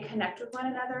how they connect with one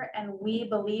another, and we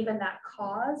believe in that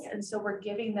cause, and so we're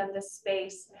giving them the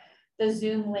space, the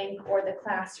Zoom link or the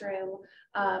classroom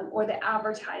or the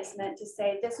advertisement to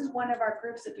say, this is one of our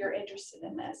groups if you're interested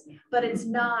in this. But it's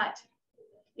not,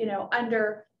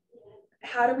 under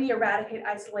how do we eradicate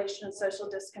isolation and social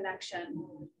disconnection?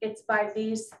 It's by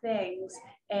these things.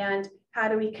 And how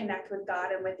do we connect with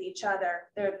God and with each other?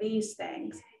 There are these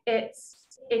things.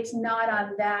 It's not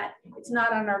on that. It's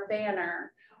not on our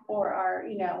banner or our,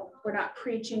 we're not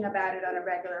preaching about it on a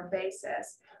regular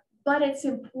basis. But it's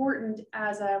important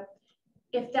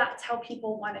if that's how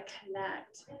people want to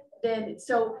connect, then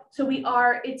so we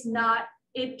are,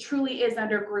 it truly is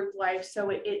under group life.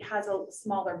 So it has a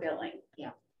smaller billing.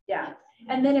 Yeah.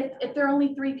 And then if there are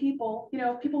only 3 people,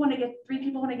 if people want to get 3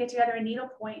 people want to get together in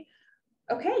Needlepoint,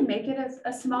 okay, make it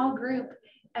a small group.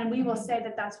 And we will say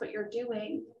that that's what you're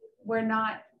doing. We're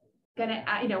not gonna,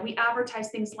 we advertise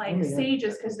things like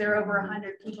Sages because there are over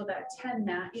 100 people that attend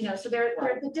that, so there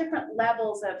are the different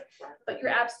levels of, but you're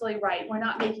absolutely right. We're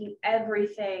not making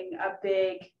everything a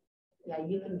big. Yeah,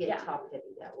 you can get top heavy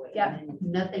that way. Yeah. And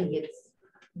nothing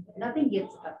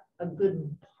gets a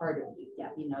good part of you. Yeah.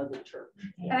 you know the church.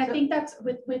 And I think that's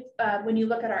with when you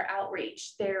look at our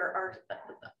outreach, there are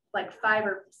like 5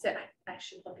 or 6, I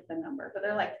should look at the number, but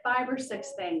there are like 5 or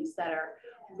 6 things that are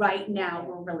right now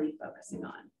we're really focusing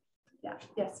on. Yeah,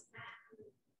 yes.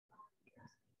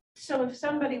 So if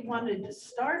somebody wanted to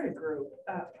start a group,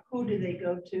 who do they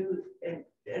go to? And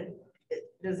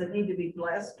does it need to be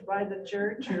blessed by the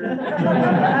church? Or?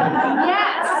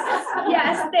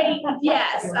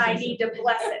 Yes, I need to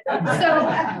bless it. So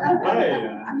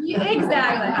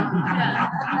exactly. Yeah.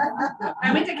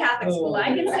 I went to Catholic school.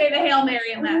 I can say the Hail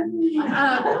Mary in that.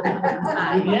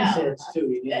 Incense too.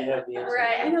 You need to have the incense.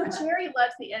 Right. I know Jerry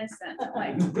loves the incense.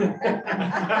 Like, of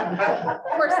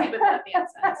course he would love the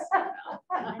incense.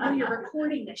 I know you're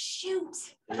recording the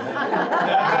shoot.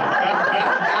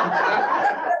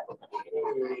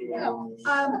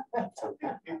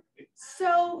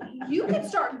 So you can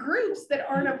start groups that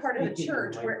aren't a part of the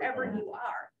church wherever you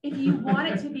are. If you want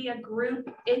it to be a group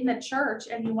in the church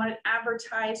and you want it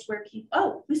advertised where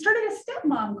people, we started a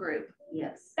stepmom group.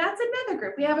 Yes. That's another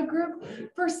group. We have a group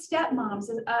for stepmoms,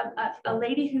 a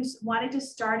lady who's wanted to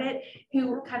start it,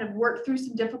 who kind of worked through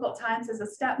some difficult times as a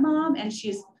stepmom, and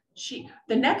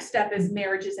the next step is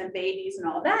marriages and babies and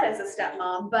all that as a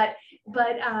stepmom, but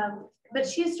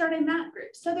she is starting that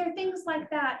group. So there are things like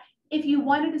that. If you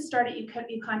wanted to start it, you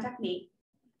contact me.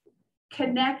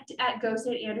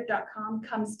 connect@gosaintandrew.com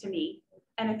comes to me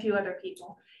and a few other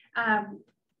people. Or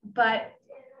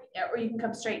you can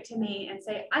come straight to me and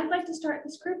say, I'd like to start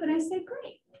this group. And I say,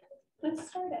 great, let's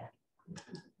start it.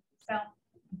 So,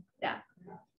 yeah.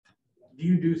 Do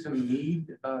you do some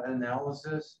need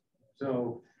analysis?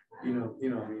 So, I mean, do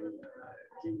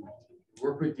you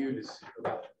work with you to see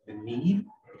about the need,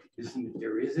 to see if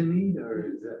there is a need, or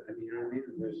is that, I mean, you know what I mean?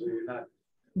 You're not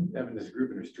having this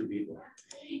group and there's 2 people.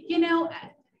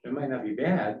 It might not be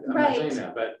bad. I'm not saying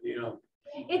that, but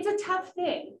it's a tough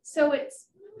thing. So it's,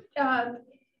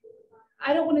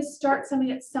 I don't want to start something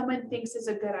that someone thinks is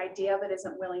a good idea, but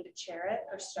isn't willing to chair it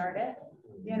or start it,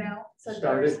 So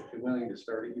willing to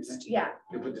start it, you think? Yeah.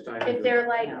 To put the time if they're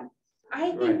like,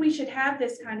 I think we should have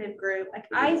this kind of group. Like,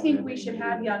 I think we should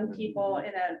have young people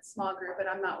in a small group, and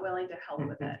I'm not willing to help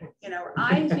with it. Or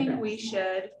I think we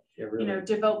should,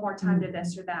 devote more time to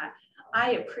this or that.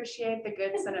 I appreciate the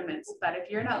good sentiments, but if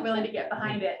you're not willing to get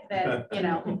behind it, then,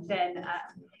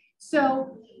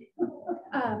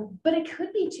 but it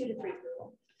could be 2 to 3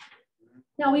 people.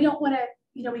 Now, we don't want to,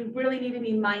 we really need to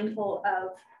be mindful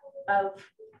of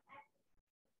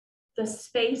the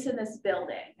space in this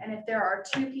building. And if there are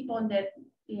 2 people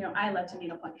I love to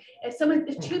needle point. If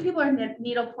 2 people are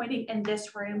needle pointing in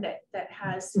this room that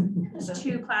has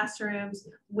 2 classrooms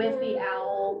with the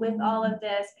owl, with all of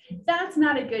this, that's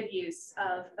not a good use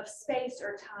of space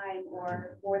or time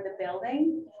or the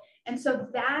building. And so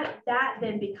that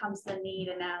then becomes the need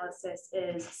analysis,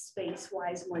 is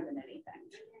space-wise more than anything.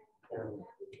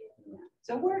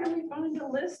 So where do we find a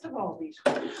list of all these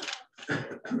groups?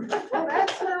 Well,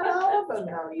 that's not all of them,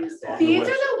 though, you said. These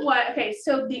are okay,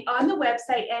 so on the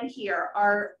website and here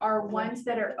are ones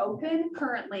that are open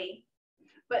currently,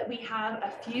 but we have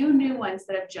a few new ones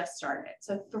that have just started.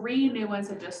 So 3 new ones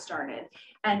have just started.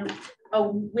 And I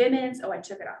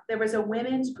took it off. There was a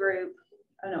women's group.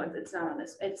 Oh no, it's not on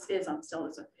this. It is on still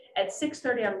this one. At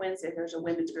 6:30 on Wednesday, there's a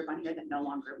women's group on here that no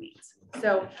longer meets.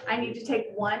 So I need to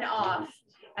take one off,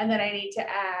 and then I need to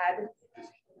add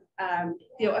a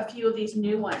few of these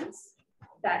new ones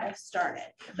that have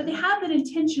started. But they have been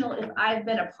intentional if I've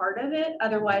been a part of it.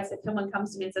 Otherwise, if someone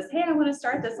comes to me and says, hey, I want to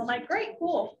start this, I'm like, great,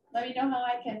 cool. Let me know how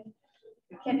I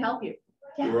can help you.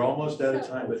 Yeah. We're almost out of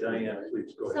time, but Diana,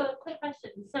 please go ahead. So quick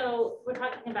question. So we're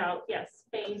talking about,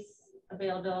 space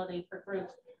availability for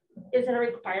groups. Is it a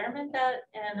requirement that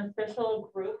an official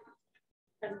group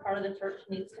as part of the church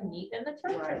needs to meet in the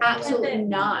church? Right. Absolutely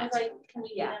not. Like, can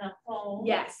we get in a home?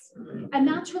 Yes, and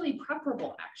that's really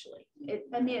preferable, actually.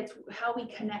 It's how we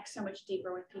connect so much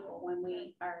deeper with people when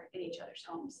we are in each other's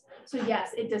homes. So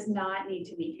yes, it does not need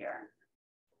to be here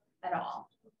at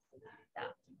all.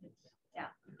 Yeah.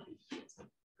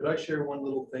 Could I share one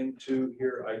little thing too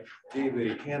here? I gave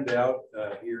a handout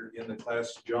here in the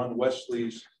class, John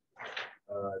Wesley's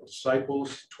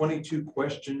disciples, 22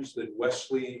 questions that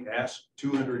Wesley asked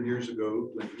 200 years ago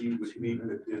when he would meet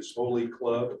with his holy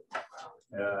club.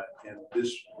 And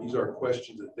these are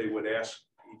questions that they would ask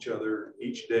each other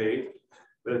each day.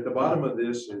 But at the bottom of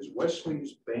this is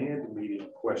Wesley's band meeting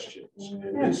questions.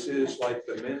 And this is like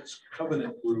the men's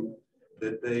covenant group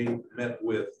that they met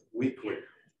with weekly.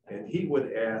 And he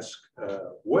would ask,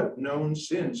 what known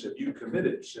sins have you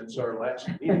committed since our last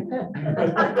meeting?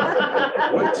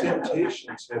 What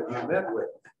temptations have you met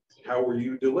with? How were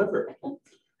you delivered?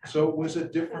 So it was a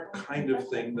different kind of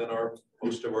thing than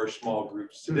most of our small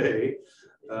groups today.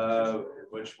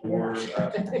 Much more,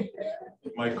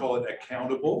 you might call it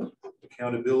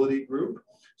accountability group.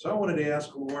 So I wanted to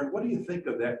ask Lauren, what do you think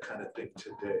of that kind of thing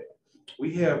today?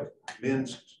 We have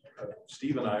men's,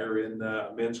 Steve and I are in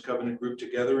a men's covenant group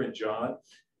together, and John,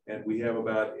 and we have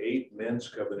about 8 men's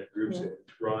covenant groups, and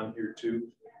Ron here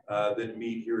too, that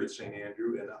meet here at St.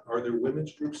 Andrew. And are there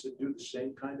women's groups that do the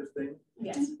same kind of thing?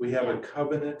 Yes. We have a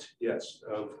covenant, yes,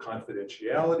 of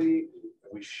confidentiality.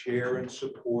 We share and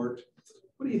support.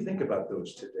 What do you think about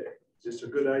those today? Is this a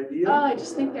good idea? Oh, I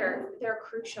just think they're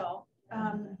crucial.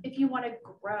 If you want to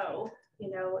grow, you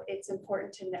know, it's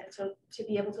important to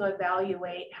be able to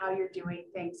evaluate how you're doing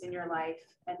things in your life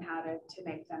and how to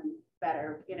make them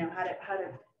better. You know, how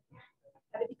to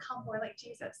become more like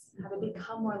Jesus, how to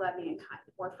become more loving and kind,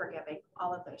 more forgiving,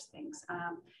 all of those things.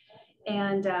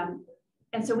 And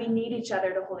so we need each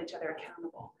other to hold each other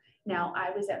accountable. Now, I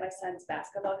was at my son's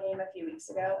basketball game a few weeks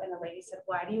ago, and the lady said,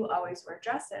 "Why do you always wear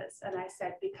dresses?" And I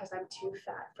said, "Because I'm too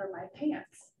fat for my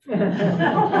pants." Well,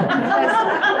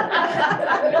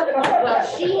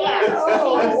 she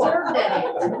observed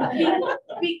that.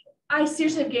 I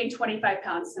seriously have gained 25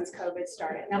 pounds since COVID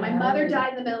started. Now, my mother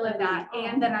died in the middle of that,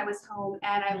 and then I was home,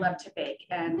 and I love to bake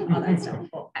and all that stuff.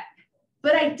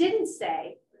 But I didn't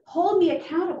say, hold me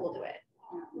accountable to it.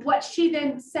 What she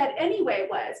then said anyway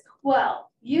was, well,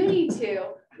 you need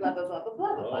to blah, blah, blah, blah,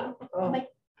 blah, blah, blah. I'm like,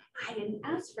 I didn't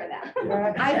ask for that.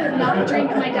 I would not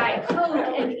drink my Diet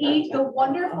Coke and eat the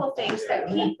wonderful things that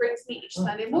Pete brings me each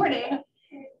Sunday morning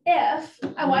if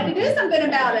I wanted to do something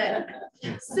about it.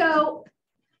 So,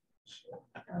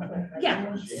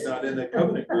 yeah. She's not in the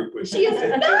covenant group with She is not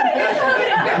in the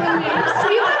covenant group with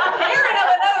me. She's a parent of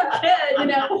another kid, you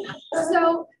know.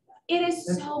 So it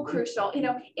is so crucial. You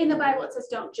know, in the Bible it says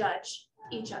don't judge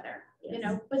each other, you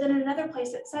know, but then in another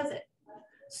place it says it.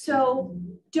 So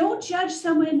don't judge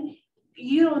someone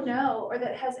you don't know or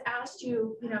that has asked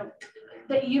you, you know,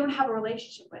 that you don't have a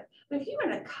relationship with. But if you're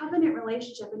in a covenant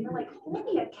relationship and you're like, hold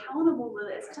me accountable to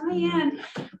this, Diane,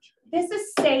 this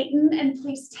is Satan, and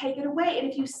please take it away. And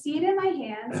if you see it in my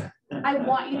hands, I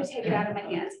want you to take it out of my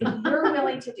hands. If you're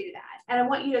willing to do that, and I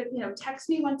want you to, you know, text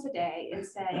me once a day and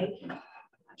say,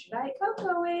 how's your Diet Coke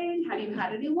going? Have you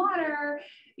had any water?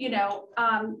 You know,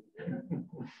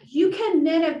 you can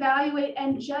then evaluate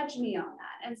and judge me on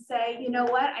that and say, you know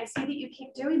what, I see that you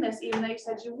keep doing this, even though you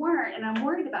said you weren't, and I'm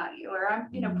worried about you, or I'm,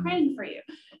 you know, praying for you.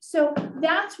 So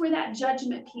that's where that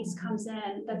judgment piece comes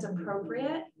in. That's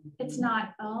appropriate. It's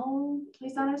not, oh,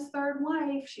 he's on his 3rd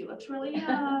wife. She looks really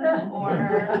young, or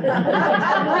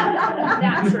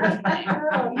that sort of thing.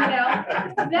 You know,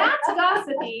 that's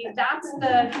gossipy. That's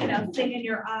the, you know, thing in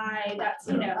your eye. That's,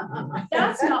 you know,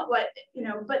 that's not what, you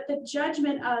know, but the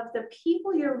judgment of the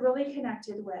people you're really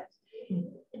connected with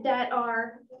that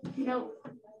are, you know,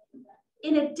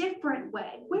 in a different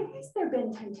way. Where has there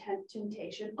been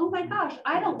temptation? Oh my gosh,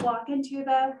 I don't walk into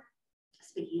the,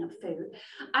 speaking of food,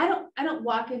 I don't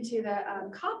walk into the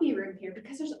coffee room here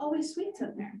because there's always sweets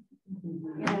in there,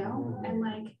 you know, and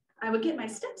like, I would get my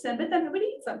steps in, but then I would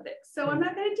eat something. So I'm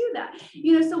not going to do that.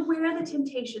 You know, so where are the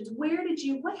temptations? What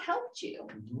helped you?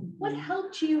 What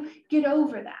helped you get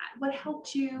over that? What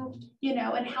helped you, you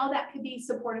know, and how that could be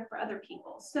supportive for other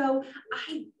people. So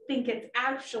I think it's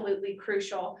absolutely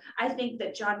crucial. I think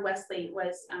that John Wesley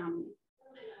was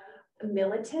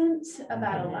militant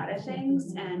about a lot of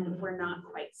things, and we're not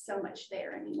quite so much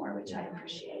there anymore, which I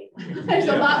appreciate. There's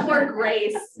a lot more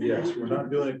grace. Yes, we're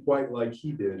not doing it quite like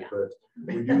he did, Yeah. but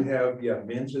we do have,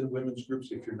 men's and women's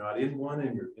groups. If you're not in one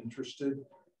and you're interested,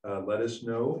 let us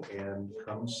know and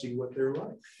come see what they're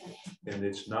like. And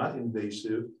it's not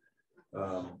invasive.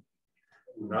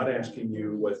 We're not asking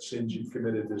you what sins you've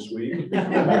committed this week, but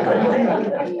they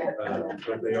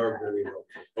are very helpful.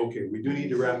 Okay, we do need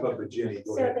to wrap up, but Jenny,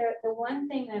 go ahead. So the one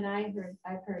thing that I've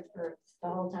heard for the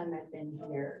whole time I've been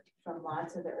here from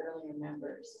lots of the earlier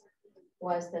members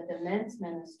was that the men's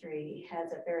ministry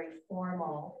has a very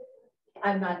formal,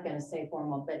 I'm not going to say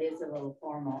formal, but is a little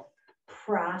formal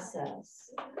process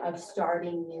of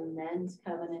starting new men's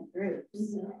covenant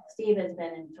groups. Steve has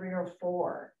been in 3 or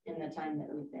 4 in the time that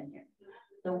we've been here.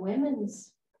 The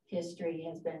women's history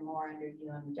has been more under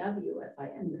UMW, if I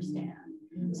understand.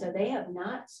 So they have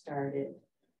not started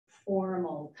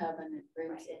formal covenant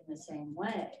groups in the same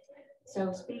way.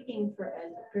 So speaking for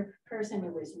a person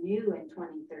who was new in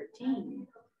 2013,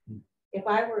 if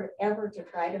I were ever to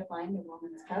try to find a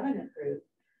women's covenant group,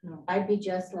 I'd be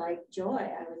just like Joy.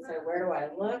 I would say, where do I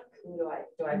look? Who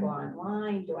do I go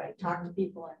online? Do I talk to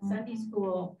people in Sunday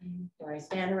school? Do I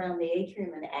stand around the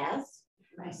atrium and ask?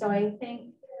 So I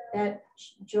think that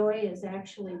Joy is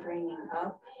actually bringing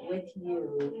up with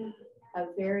you a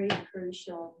very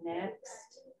crucial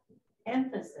next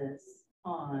emphasis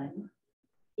on,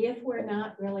 if we're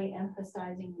not really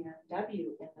emphasizing UNW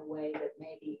in the way that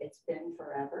maybe it's been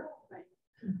forever, right?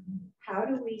 How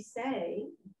do we say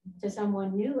to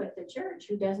someone new at the church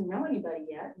who doesn't know anybody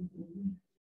yet,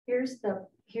 here's the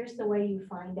way you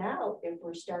find out if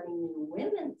we're starting new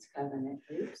women's covenant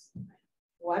groups.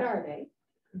 What are they?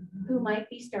 Who might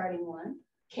be starting one?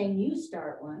 Can you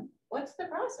start one? What's the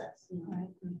process?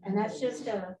 And that's just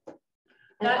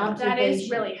that is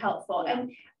really helpful.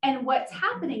 And what's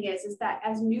happening is that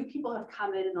as new people have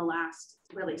come in the last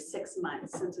really 6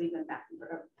 months, since we've been back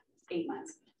for 8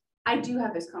 months, I do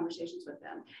have those conversations with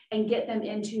them and get them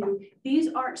into,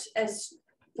 these aren't as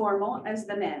formal as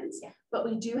the men's, but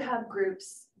we do have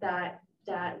groups that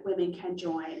women can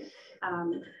join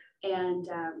and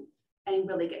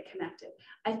really get connected.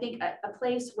 I think a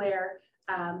place where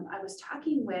I was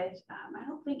talking with, I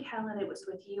don't think Helen, it was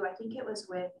with you. I think it was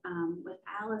with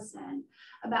Allison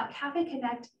about Cafe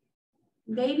Connect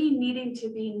maybe needing to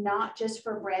be not just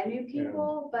for brand new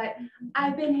people, but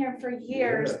I've been here for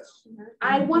years.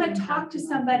 I want to talk to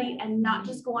somebody and not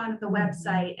just go onto the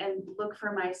website and look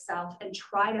for myself and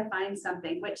try to find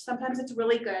something, which sometimes it's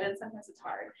really good and sometimes it's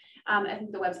hard. I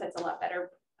think the website's a lot better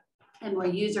and more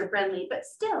user friendly, but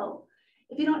still,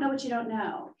 if you don't know what you don't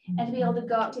know, and to be able to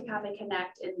go up to Cafe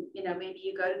Connect and, you know, maybe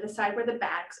you go to the side where the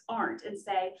bags aren't and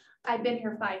say, I've been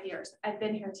here 5 years, I've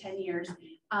been here 10 years,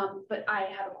 but I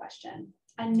have a question.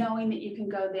 And knowing that you can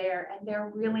go there and they're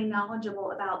really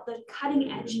knowledgeable about the cutting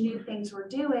edge new things we're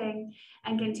doing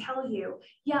and can tell you,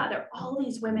 yeah, there are all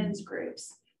these women's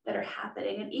groups that are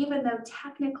happening. And even though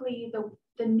technically the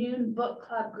Noon Book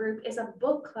Club group is a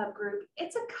book club group,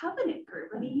 it's a covenant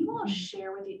group. I mean, you all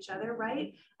share with each other,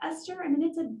 right, Esther? I mean,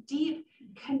 it's a deep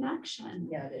connection.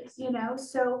 Yeah, it is. You know,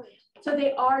 so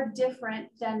they are different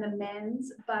than the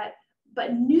men's,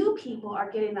 but new people are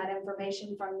getting that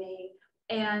information from me.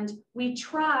 And we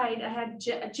tried, I had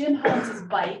Jim Holmes's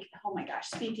bike. Oh my gosh,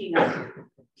 speaking of,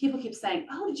 people keep saying,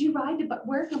 oh, did you ride to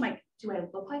work? I'm like, do I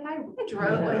look like I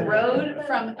rode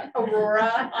from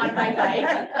Aurora on my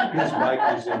bike? His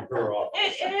bike is in her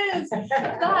office. It is.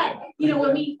 But, you know,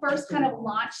 when we first kind of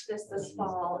launched this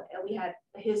fall, and we had,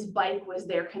 his bike was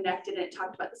there connected and it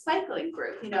talked about the cycling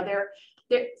group, you know,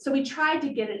 so we tried to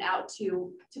get it out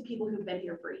to people who've been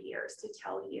here for years to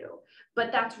tell you,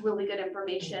 but that's really good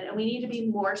information. And we need to be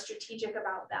more strategic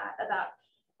about that,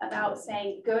 about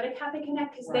saying, go to Cafe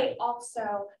Connect, because they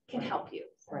also can help you.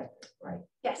 Right.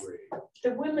 Yes.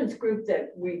 The women's group that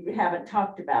we haven't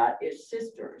talked about is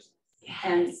Sisters. Yes.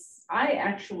 And I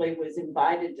actually was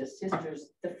invited to Sisters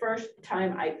the first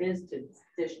time I visited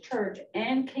this church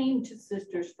and came to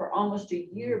Sisters for almost a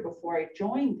year before I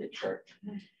joined the church.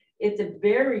 It's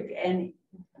and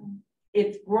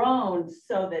it's grown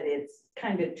so that it's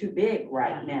kind of too big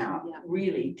right now,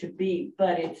 really, to be,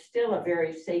 but it's still a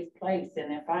very safe place.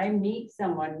 And if I meet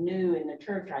someone new in the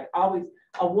church, I always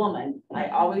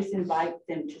invite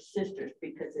them to Sisters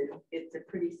because it's a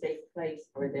pretty safe place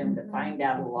for them to find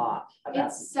out a lot about.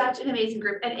 It's such an amazing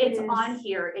group, and it's on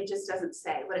here. It just doesn't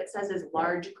say. What it says is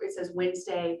large. It says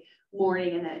Wednesday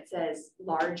morning, and then it says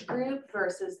large group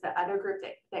versus the other group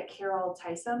that Carol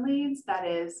Tyson leads. That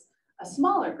is a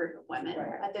smaller group of women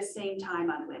at the same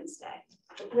time on Wednesday.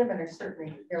 The women are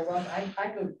certainly there. Well, I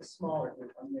go to the smaller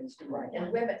group on Wednesday, right?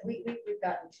 And women, we've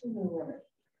gotten 2 new women.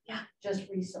 Yeah. Just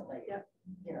recently. Yep.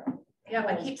 You know. Yeah,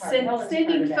 I keep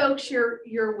sending folks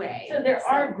your way. So there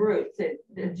are groups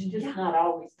that's just not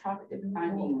always talked about.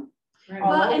 I mean.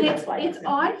 Well, and it's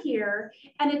on here,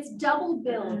 and it's double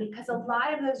billed because a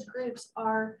lot of those groups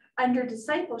are under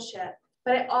discipleship,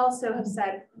 but I also have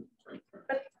said,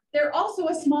 but they're also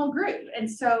a small group, and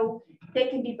so they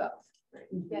can be both,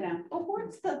 you know. Well,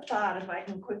 what's the thought, if I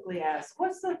can quickly ask,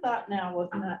 what's the thought now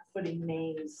with not putting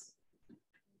names?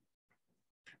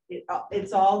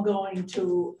 It's all going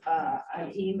to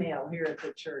an email here at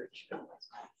the church.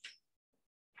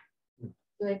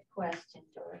 Good question,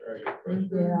 George.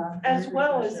 Yeah, as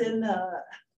well as in the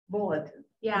bulletin.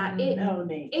 Yeah,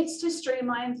 it's to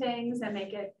streamline things and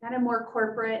make it kind of more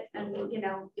corporate, and you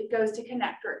know, it goes to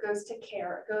Connect, or it goes to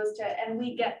Care, it goes to, and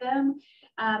we get them,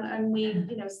 and we,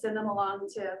 you know, send them along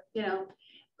to, you know,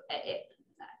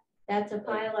 that's a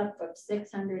pile up of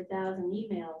 600,000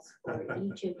 emails for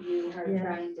each of you who are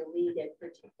trying to lead it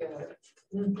particularly.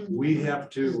 We have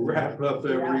to wrap up,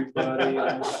 everybody.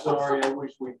 I'm sorry, I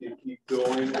wish we could keep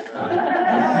going.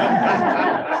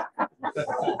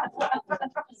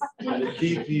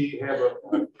 Keith, have a,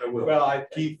 I will. Well, I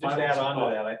keep just add on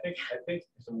to that. I think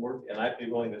some work, and I'd be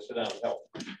willing to sit down and help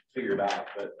figure it out.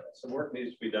 But some work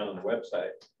needs to be done on the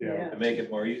website Yeah. to make it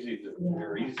more easy to,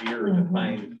 or easier to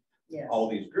find Yes. all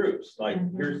these groups. Like,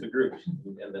 here's the groups,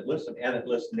 and then listen, and it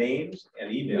lists names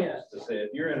and emails Yes. to say,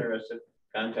 if you're interested,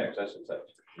 contact us and such.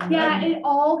 Yeah, it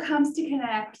all comes to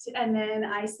Connect and then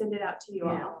I send it out to you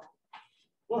all.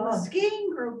 Well, the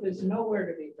skiing group is nowhere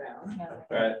to be found.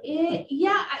 Right?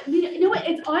 You know what,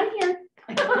 it's on here.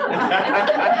 It is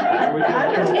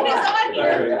on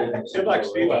here. Good luck,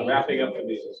 Steve, on wrapping up the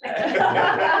meeting.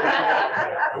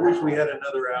 I wish we had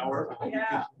another hour.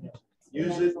 Yeah.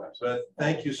 Use it, but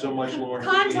thank you so much, Lauren.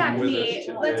 for Contact being with me. us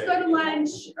today. Let's go to lunch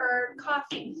or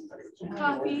coffee.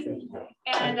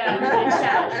 And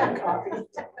chat.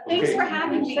 Thanks Okay. for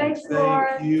having me. Thank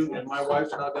you. And my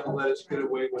wife's not going to let us get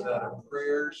away without a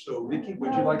prayer. So Ricky,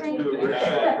 would you like to do a very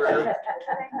short prayer?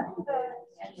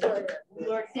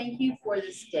 Lord, thank you for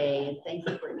this day and thank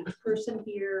you for each person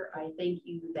here. I thank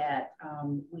you that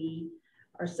we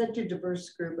are such a diverse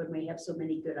group and we have so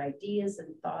many good ideas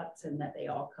and thoughts and that they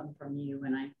all come from you.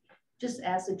 And I just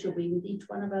ask that you'll be with each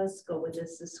one of us, go with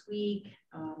us this week,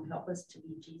 help us to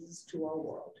be Jesus to our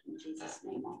world. In Jesus'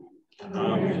 name,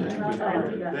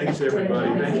 amen. Thanks,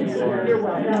 everybody. Thank you, Lauren. You're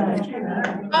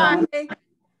welcome. Bye.